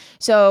passport.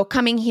 So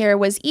coming here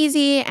was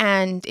easy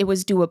and it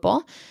was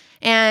doable.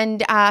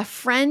 And a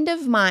friend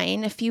of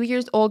mine, a few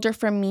years older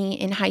from me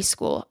in high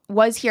school,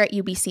 was here at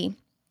UBC.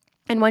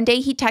 And one day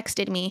he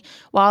texted me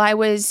while I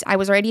was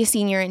already a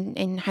senior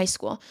in high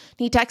school.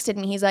 He texted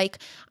me, he's like,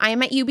 I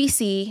am at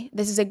UBC.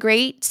 This is a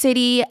great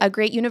city, a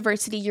great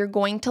university. You're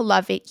going to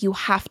love it. You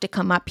have to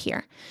come up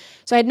here.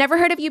 So I had never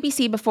heard of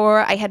UBC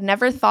before. I had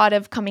never thought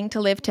of coming to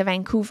live to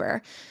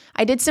Vancouver.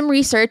 I did some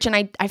research and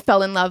I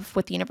fell in love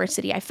with the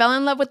university. I fell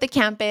in love with the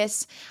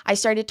campus. I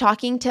started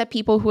talking to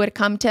people who had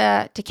come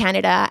to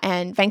Canada,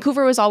 and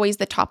Vancouver was always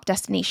the top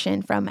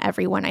destination from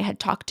everyone I had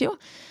talked to.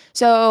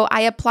 So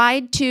I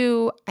applied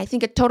to, I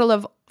think, a total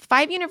of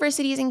 5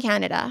 universities in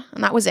Canada,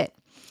 and that was it.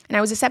 And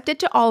I was accepted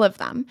to all of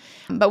them.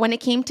 But when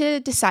it came to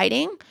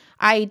deciding,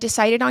 I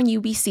decided on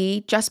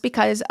UBC just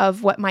because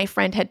of what my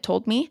friend had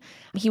told me.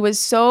 He was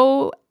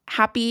so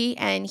happy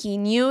and he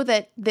knew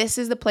that this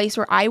is the place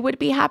where I would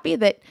be happy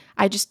that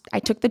I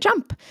took the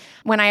jump.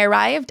 When I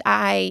arrived,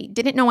 I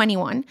didn't know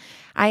anyone.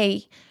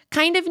 I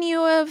kind of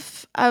knew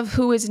of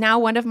who is now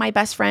one of my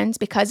best friends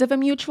because of a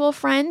mutual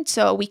friend.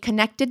 So we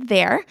connected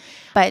there,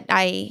 but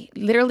I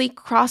literally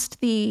crossed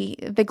the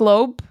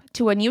globe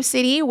to a new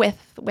city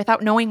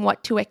without knowing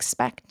what to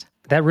expect.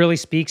 That really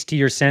speaks to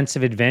your sense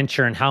of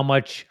adventure and how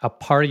much a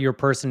part of your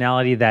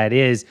personality that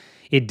is.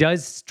 It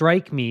does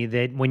strike me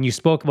that when you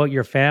spoke about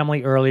your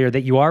family earlier,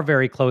 that you are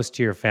very close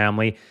to your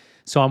family.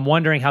 So I'm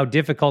wondering how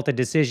difficult a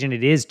decision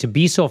it is to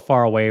be so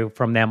far away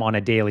from them on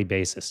a daily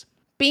basis.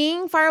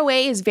 Being far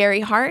away is very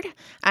hard.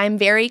 I'm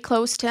very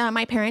close to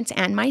my parents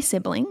and my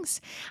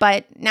siblings,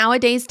 but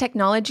nowadays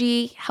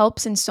technology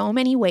helps in so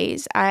many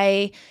ways.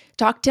 I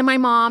talk to my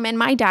mom and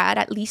my dad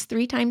at least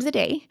 3 times a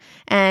day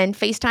and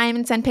FaceTime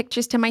and send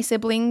pictures to my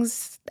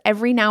siblings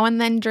every now and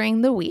then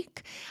during the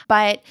week.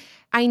 But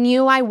I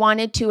knew I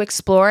wanted to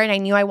explore and I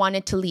knew I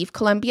wanted to leave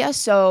Colombia.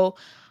 So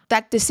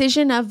that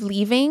decision of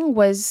leaving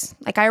was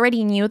like, I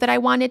already knew that I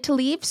wanted to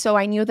leave. So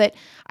I knew that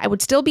I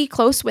would still be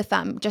close with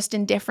them, just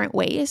in different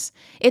ways.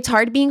 It's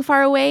hard being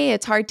far away.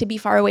 It's hard to be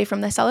far away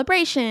from the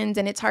celebrations,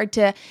 and it's hard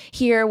to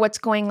hear what's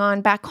going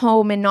on back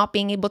home and not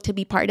being able to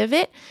be part of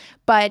it.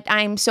 But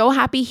I'm so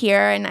happy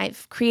here, and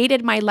I've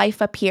created my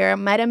life up here,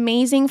 met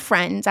amazing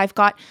friends. I've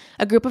got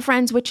a group of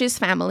friends, which is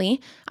family.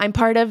 I'm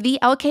part of the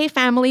LK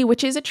family,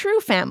 which is a true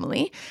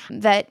family,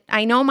 that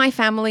I know my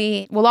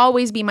family will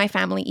always be my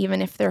family,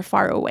 even if they're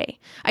far away.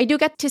 I do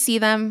get to see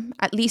them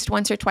at least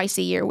once or twice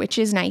a year, which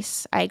is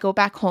nice. I go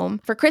back home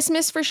for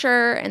Christmas for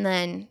sure, and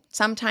then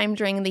sometime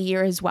during the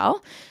year as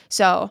well.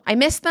 So I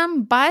miss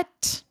them,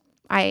 but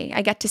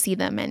I get to see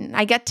them, and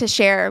I get to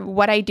share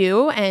what I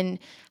do, and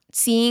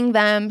seeing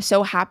them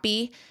so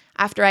happy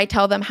after I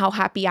tell them how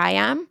happy I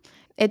am,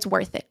 it's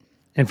worth it.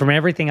 And from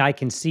everything I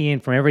can see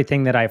and from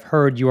everything that I've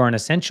heard, you are an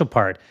essential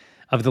part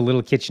of the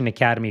Little Kitchen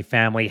Academy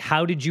family.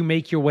 How did you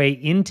make your way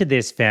into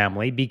this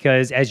family?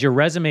 Because as your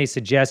resume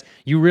suggests,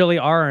 you really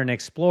are an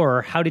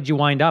explorer. How did you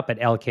wind up at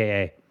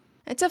LKA?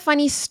 It's a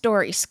funny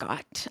story,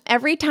 Scott.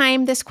 Every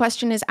time this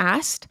question is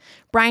asked,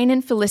 Brian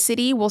and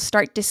Felicity will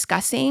start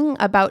discussing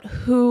about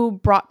who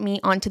brought me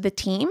onto the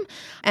team.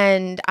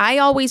 And I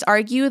always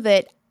argue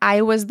that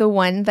I was the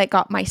one that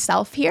got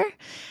myself here.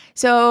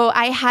 So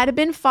I had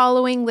been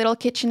following Little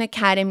Kitchen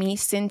Academy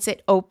since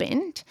it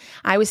opened.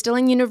 I was still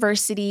in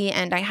university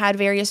and I had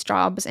various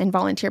jobs and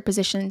volunteer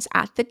positions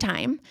at the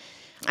time.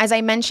 As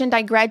I mentioned,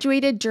 I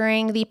graduated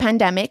during the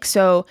pandemic,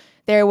 so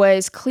there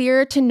was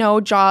clear to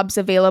no jobs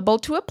available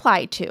to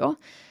apply to.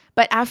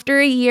 But after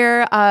a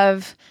year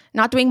of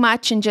not doing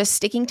much and just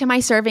sticking to my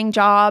serving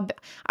job,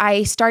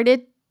 I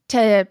started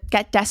to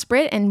get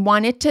desperate and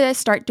wanted to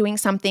start doing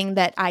something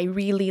that I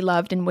really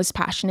loved and was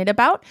passionate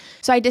about.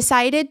 So I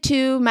decided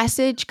to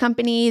message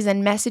companies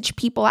and message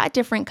people at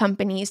different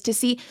companies to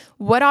see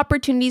what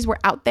opportunities were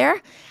out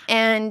there.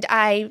 And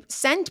I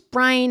sent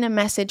Brian a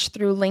message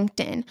through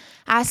LinkedIn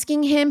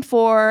asking him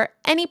for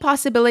any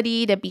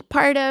possibility to be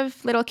part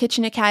of Little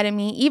Kitchen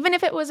Academy, even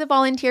if it was a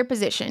volunteer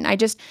position.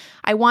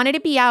 I wanted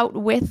to be out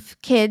with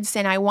kids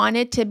and I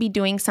wanted to be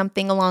doing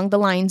something along the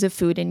lines of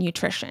food and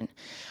nutrition.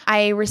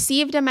 I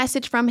received a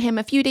message from him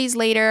a few days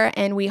later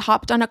and we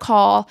hopped on a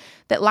call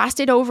that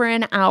lasted over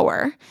an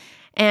hour.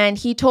 And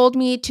he told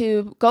me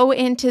to go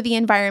into the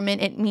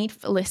environment and meet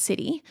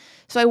Felicity.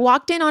 So I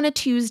walked in on a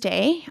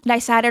Tuesday and I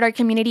sat at our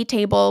community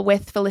table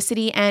with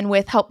Felicity and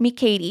with Help Me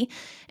Katie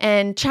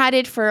and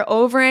chatted for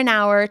over an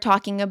hour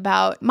talking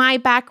about my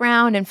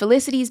background and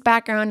Felicity's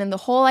background and the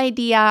whole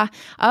idea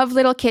of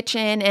Little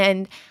Kitchen.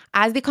 And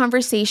as the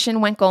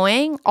conversation went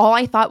going, all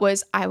I thought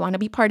was, I want to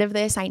be part of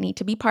this. I need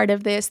to be part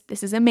of this.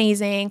 This is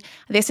amazing.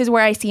 This is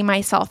where I see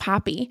myself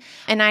happy.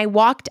 And I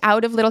walked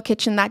out of Little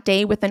Kitchen that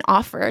day with an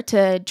offer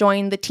to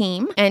join the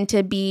team and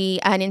to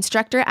be an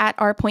instructor at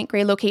our Point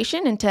Grey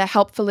location and to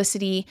help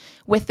Felicity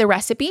with the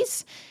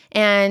recipes.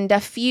 And a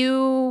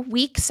few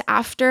weeks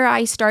after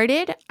I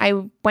started, I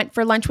went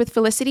for lunch with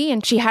Felicity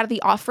and she had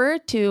the offer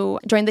to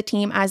join the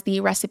team as the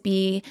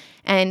recipe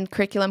and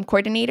curriculum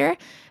coordinator.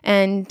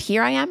 And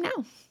here I am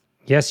now.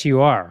 Yes, you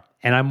are.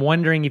 And I'm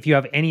wondering if you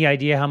have any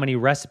idea how many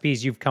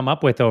recipes you've come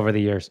up with over the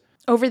years.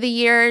 Over the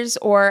years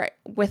or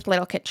with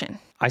Little Kitchen?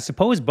 I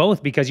suppose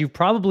both, because you've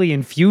probably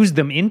infused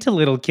them into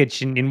Little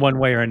Kitchen in one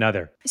way or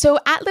another. So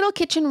at Little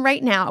Kitchen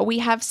right now, we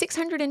have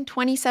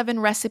 627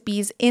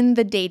 recipes in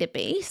the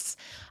database.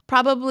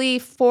 Probably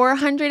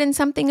 400 and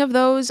something of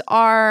those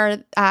are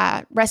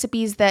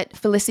recipes that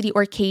Felicity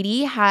or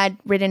Katie had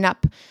written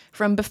up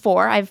from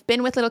before. I've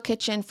been with Little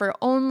Kitchen for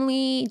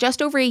only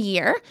just over a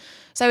year.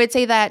 So I would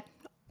say that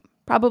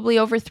probably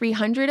over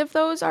 300 of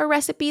those are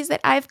recipes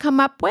that I've come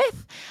up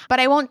with, but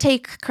I won't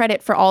take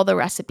credit for all the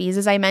recipes.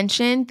 As I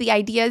mentioned, the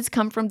ideas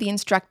come from the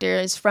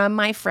instructors, from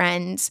my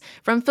friends,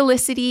 from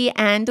Felicity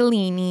and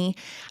Alini.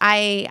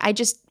 I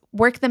just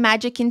work the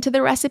magic into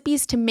the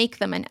recipes to make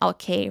them an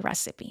LK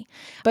recipe.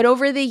 But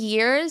over the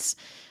years,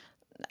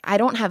 I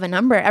don't have a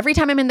number. Every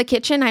time I'm in the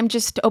kitchen, I'm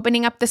just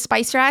opening up the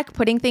spice rack,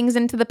 putting things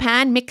into the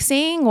pan,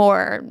 mixing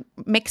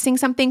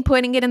something,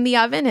 putting it in the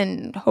oven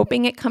and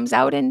hoping it comes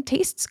out and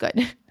tastes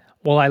good.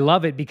 Well, I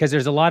love it because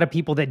there's a lot of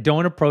people that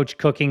don't approach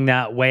cooking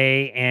that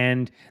way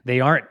and they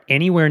aren't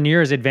anywhere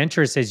near as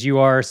adventurous as you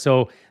are.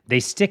 So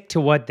they stick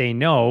to what they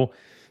know.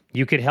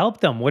 You could help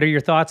them. What are your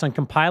thoughts on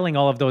compiling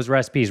all of those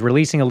recipes,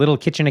 releasing a Little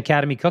Kitchen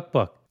Academy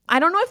cookbook? I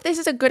don't know if this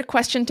is a good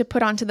question to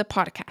put onto the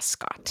podcast,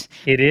 Scott.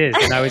 It is.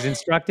 And I was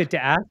instructed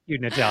to ask you,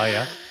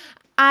 Natalia.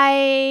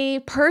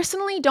 I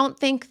personally don't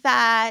think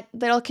that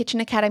Little Kitchen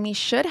Academy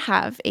should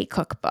have a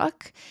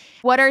cookbook.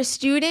 What our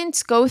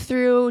students go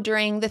through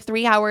during the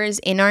 3 hours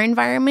in our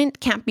environment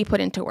can't be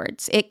put into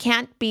words. It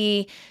can't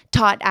be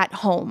taught at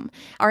home.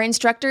 Our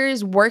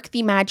instructors work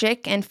the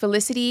magic, and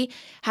Felicity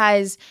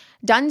has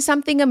done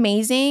something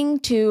amazing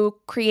to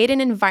create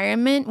an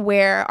environment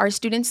where our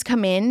students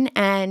come in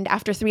and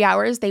after 3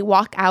 hours, they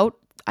walk out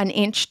an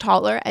inch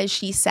taller, as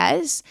she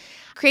says.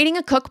 Creating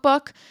a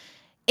cookbook,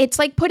 it's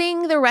like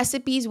putting the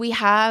recipes we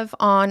have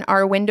on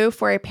our window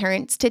for our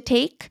parents to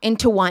take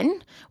into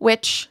one,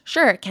 which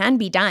sure, it can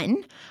be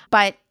done,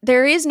 but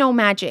there is no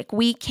magic.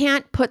 We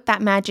can't put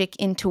that magic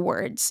into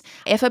words.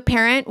 If a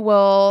parent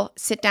will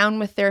sit down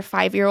with their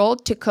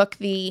 5-year-old to cook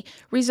the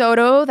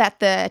risotto that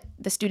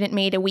the student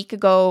made a week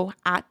ago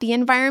at the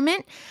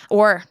environment,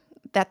 or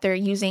that they're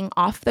using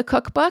off the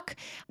cookbook,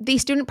 the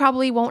student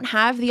probably won't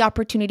have the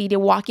opportunity to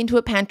walk into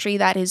a pantry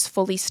that is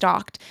fully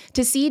stocked,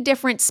 to see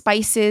different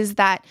spices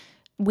that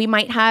we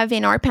might have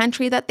in our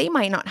pantry that they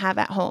might not have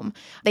at home.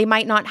 They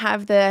might not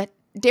have the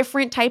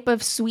different type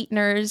of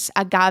sweeteners,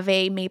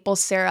 agave, maple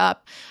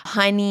syrup,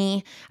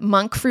 honey,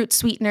 monk fruit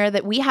sweetener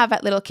that we have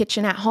at Little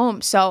Kitchen at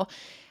home. So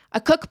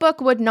a cookbook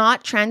would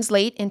not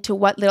translate into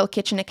what Little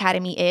Kitchen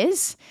Academy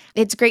is.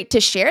 It's great to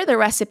share the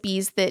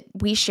recipes that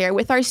we share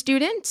with our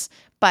students,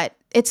 but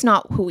it's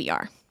not who we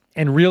are.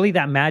 And really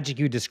that magic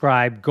you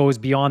described goes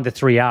beyond the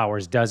 3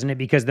 hours, doesn't it?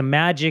 Because the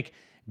magic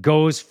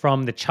goes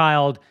from the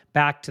child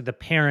back to the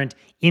parent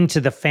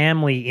into the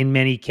family in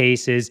many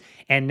cases.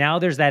 And now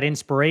there's that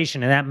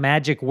inspiration and that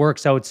magic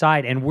works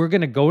outside. And we're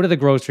going to go to the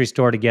grocery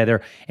store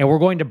together and we're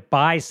going to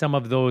buy some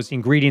of those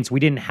ingredients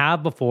we didn't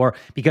have before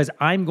because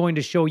I'm going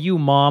to show you,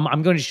 Mom,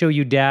 I'm going to show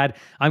you, Dad,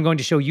 I'm going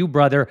to show you,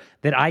 brother,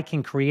 that I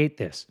can create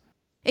this.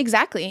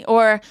 Exactly.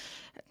 Or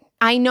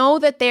I know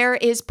that there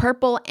is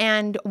purple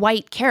and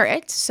white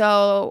carrots,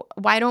 so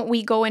why don't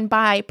we go and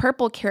buy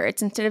purple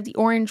carrots instead of the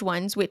orange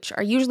ones, which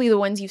are usually the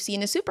ones you see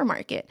in a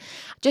supermarket?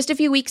 Just a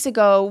few weeks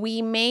ago,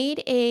 we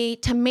made a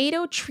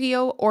tomato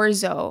trio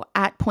orzo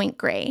at Point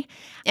Grey,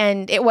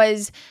 and it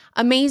was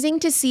amazing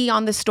to see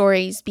on the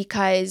stories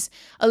because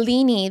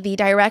Alini, the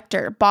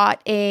director, bought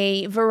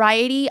a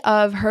variety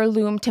of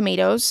heirloom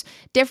tomatoes,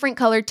 different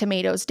colored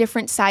tomatoes,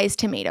 different sized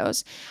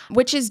tomatoes,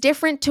 which is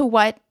different to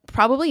what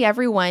probably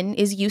everyone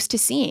is used to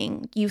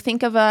seeing. You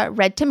think of a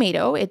red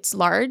tomato, it's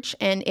large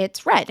and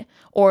it's red,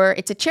 or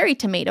it's a cherry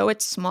tomato,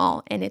 it's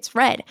small and it's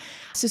red.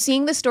 So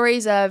seeing the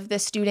stories of the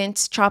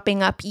students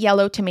chopping up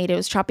yellow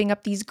tomatoes, chopping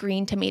up these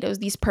green tomatoes,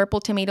 these purple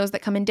tomatoes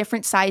that come in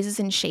different sizes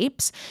and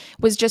shapes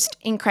was just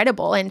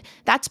incredible. And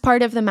that's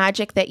part of the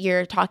magic that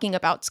you're talking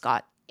about,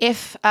 Scott.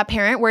 If a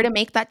parent were to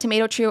make that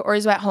tomato trio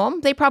orzo at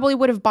home, they probably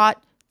would have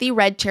bought the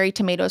red cherry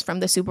tomatoes from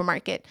the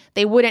supermarket.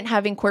 They wouldn't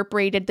have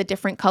incorporated the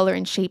different color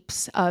and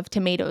shapes of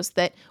tomatoes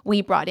that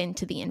we brought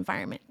into the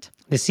environment.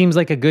 This seems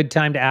like a good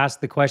time to ask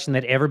the question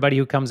that everybody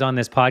who comes on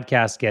this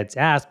podcast gets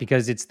asked,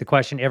 because it's the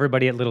question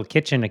everybody at Little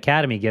Kitchen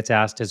Academy gets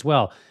asked as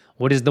well.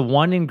 What is the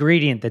one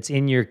ingredient that's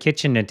in your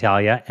kitchen,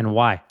 Natalia, and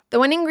why? The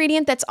one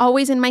ingredient that's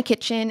always in my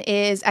kitchen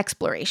is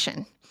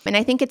exploration. And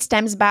I think it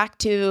stems back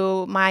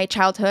to my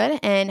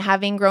childhood and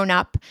having grown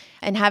up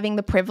and having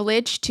the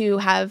privilege to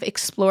have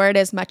explored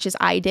as much as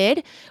I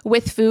did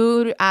with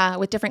food,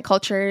 with different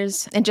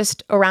cultures, and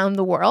just around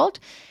the world.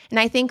 And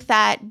I think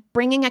that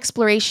bringing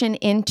exploration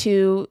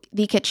into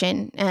the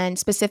kitchen and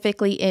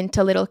specifically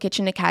into Little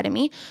Kitchen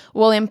Academy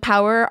will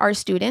empower our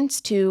students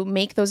to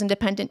make those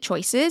independent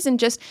choices and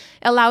just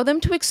allow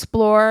them to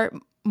explore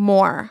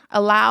more,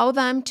 allow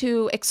them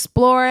to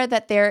explore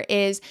that there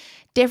is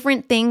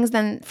different things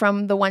than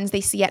from the ones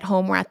they see at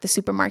home or at the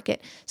supermarket,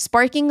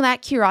 sparking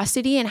that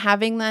curiosity and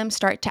having them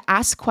start to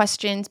ask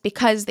questions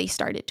because they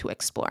started to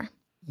explore.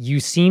 You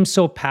seem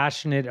so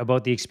passionate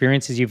about the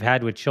experiences you've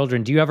had with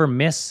children. Do you ever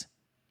miss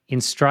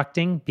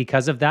instructing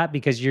because of that,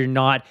 because you're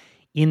not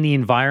in the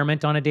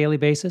environment on a daily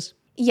basis?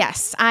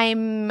 Yes,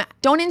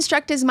 don't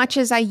instruct as much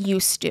as I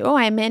used to.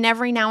 I'm in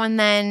every now and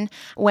then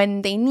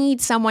when they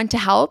need someone to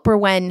help, or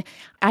when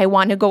I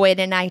want to go in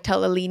and I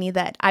tell Alini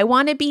that I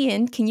want to be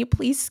in, can you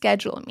please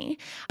schedule me?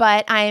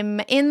 But I'm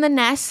in the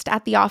nest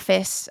at the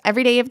office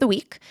every day of the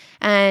week.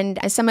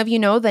 And as some of you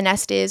know, the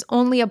nest is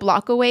only a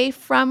block away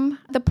from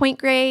the Point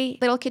Grey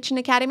Little Kitchen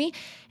Academy.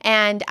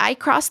 And I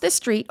cross the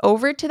street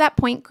over to that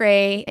Point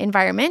Grey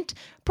environment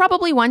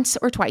probably once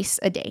or twice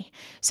a day.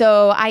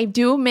 So I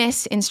do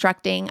miss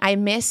instructing. I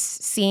miss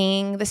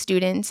seeing the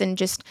students and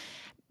just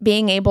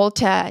being able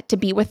to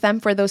be with them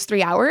for those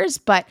 3 hours.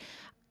 But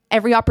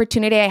every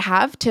opportunity I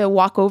have to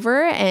walk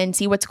over and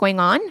see what's going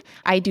on,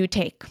 I do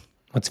take.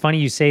 It's funny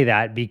you say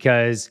that,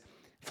 because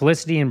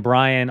Felicity and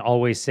Brian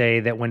always say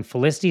that when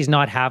Felicity's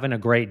not having a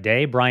great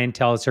day, Brian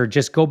tells her,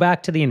 just go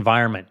back to the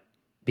environment,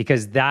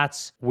 because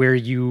that's where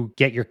you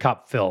get your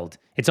cup filled.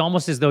 It's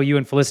almost as though you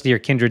and Felicity are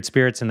kindred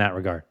spirits in that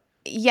regard.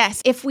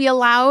 Yes, if we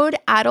allowed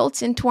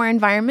adults into our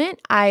environment,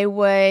 I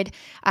would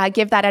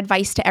give that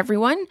advice to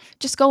everyone.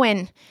 Just go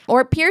in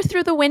or peer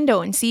through the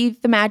window and see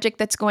the magic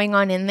that's going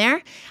on in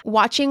there.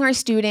 Watching our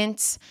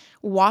students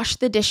wash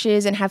the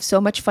dishes and have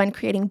so much fun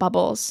creating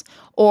bubbles,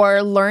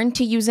 or learn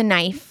to use a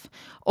knife,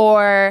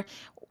 or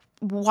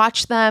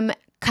watch them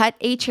cut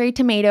a cherry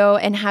tomato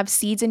and have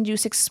seeds and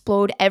juice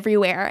explode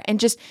everywhere, and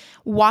just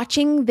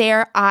watching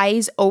their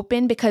eyes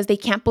open because they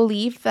can't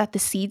believe that the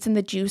seeds and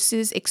the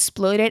juices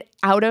exploded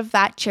out of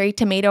that cherry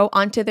tomato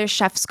onto their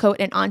chef's coat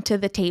and onto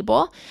the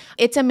table.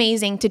 It's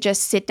amazing to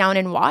just sit down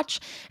and watch.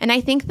 And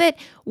I think that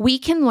we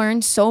can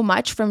learn so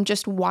much from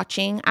just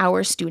watching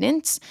our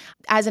students.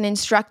 As an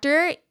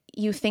instructor,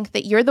 you think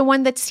that you're the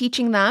one that's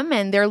teaching them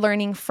and they're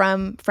learning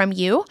from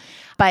you.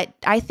 But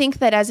I think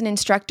that as an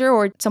instructor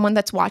or someone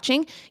that's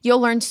watching, you'll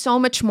learn so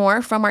much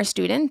more from our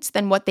students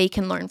than what they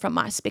can learn from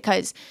us,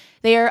 because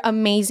they are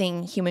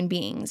amazing human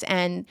beings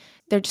and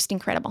they're just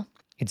incredible.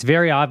 It's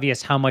very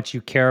obvious how much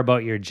you care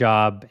about your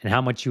job and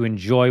how much you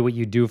enjoy what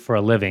you do for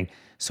a living.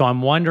 So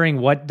I'm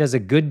wondering, what does a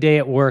good day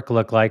at work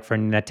look like for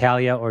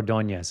Natalia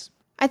Ordoñez?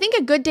 I think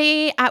a good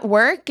day at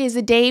work is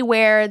a day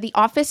where the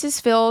office is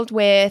filled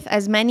with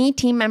as many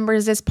team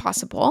members as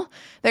possible.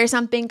 There's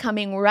something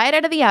coming right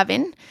out of the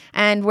oven,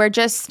 and we're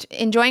just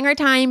enjoying our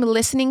time,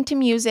 listening to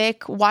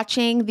music,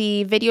 watching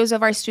the videos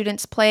of our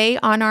students play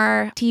on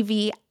our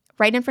TV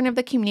right in front of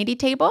the community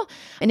table,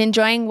 and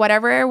enjoying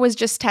whatever was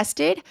just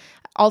tested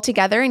all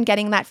together and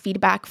getting that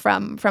feedback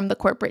from the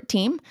corporate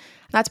team.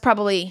 That's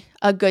probably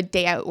a good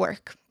day at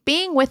work.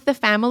 Being with the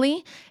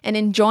family and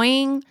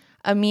enjoying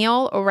a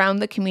meal around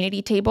the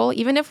community table,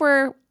 even if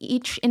we're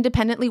each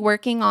independently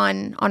working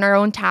on our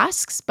own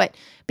tasks, but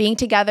being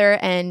together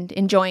and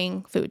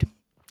enjoying food.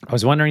 I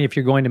was wondering if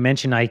you're going to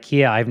mention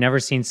IKEA. I've never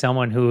seen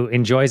someone who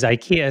enjoys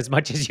IKEA as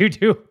much as you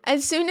do.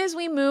 As soon as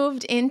we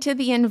moved into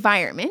the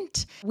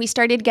environment, we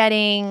started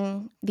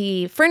getting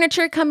the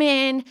furniture come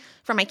in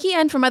from IKEA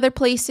and from other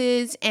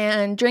places.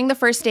 And during the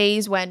first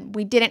days when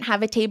we didn't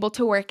have a table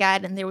to work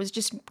at and there was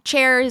just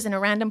chairs and a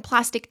random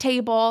plastic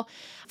table,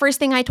 first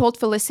thing I told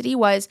Felicity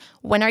was,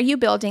 when are you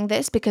building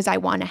this? Because I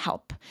want to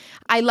help.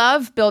 I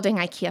love building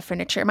IKEA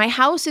furniture. My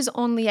house is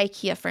only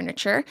IKEA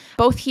furniture,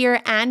 both here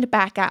and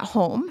back at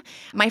home.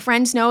 My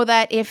friends know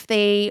that if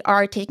they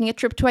are taking a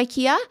trip to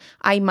IKEA,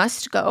 I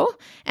must go.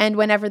 And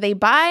whenever they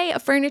buy a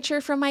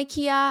furniture from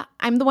IKEA,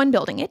 I'm the one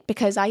building it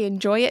because I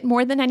enjoy it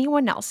more than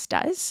anyone else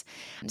does.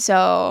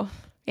 So,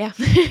 yeah.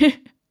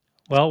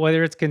 Well,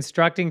 whether it's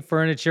constructing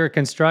furniture,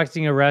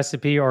 constructing a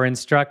recipe, or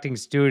instructing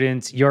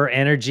students, your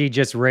energy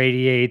just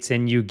radiates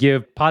and you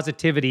give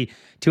positivity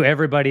to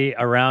everybody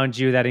around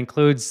you. That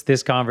includes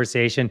this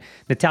conversation.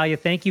 Natalia,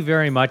 thank you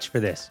very much for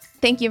this.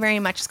 Thank you very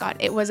much, Scott.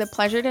 It was a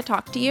pleasure to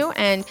talk to you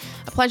and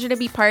a pleasure to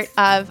be part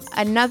of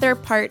another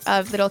part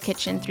of Little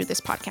Kitchen through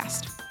this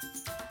podcast.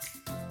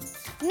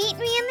 Meet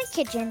Me in the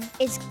Kitchen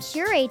is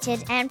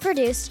curated and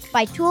produced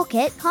by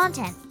Toolkit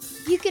Content.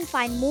 You can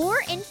find more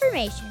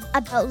information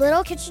about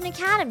Little Kitchen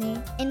Academy,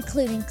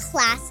 including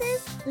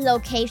classes,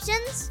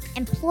 locations,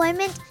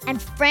 employment,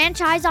 and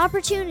franchise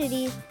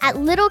opportunities at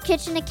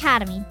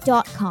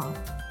littlekitchenacademy.com.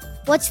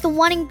 What's the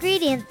one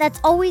ingredient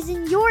that's always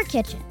in your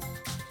kitchen?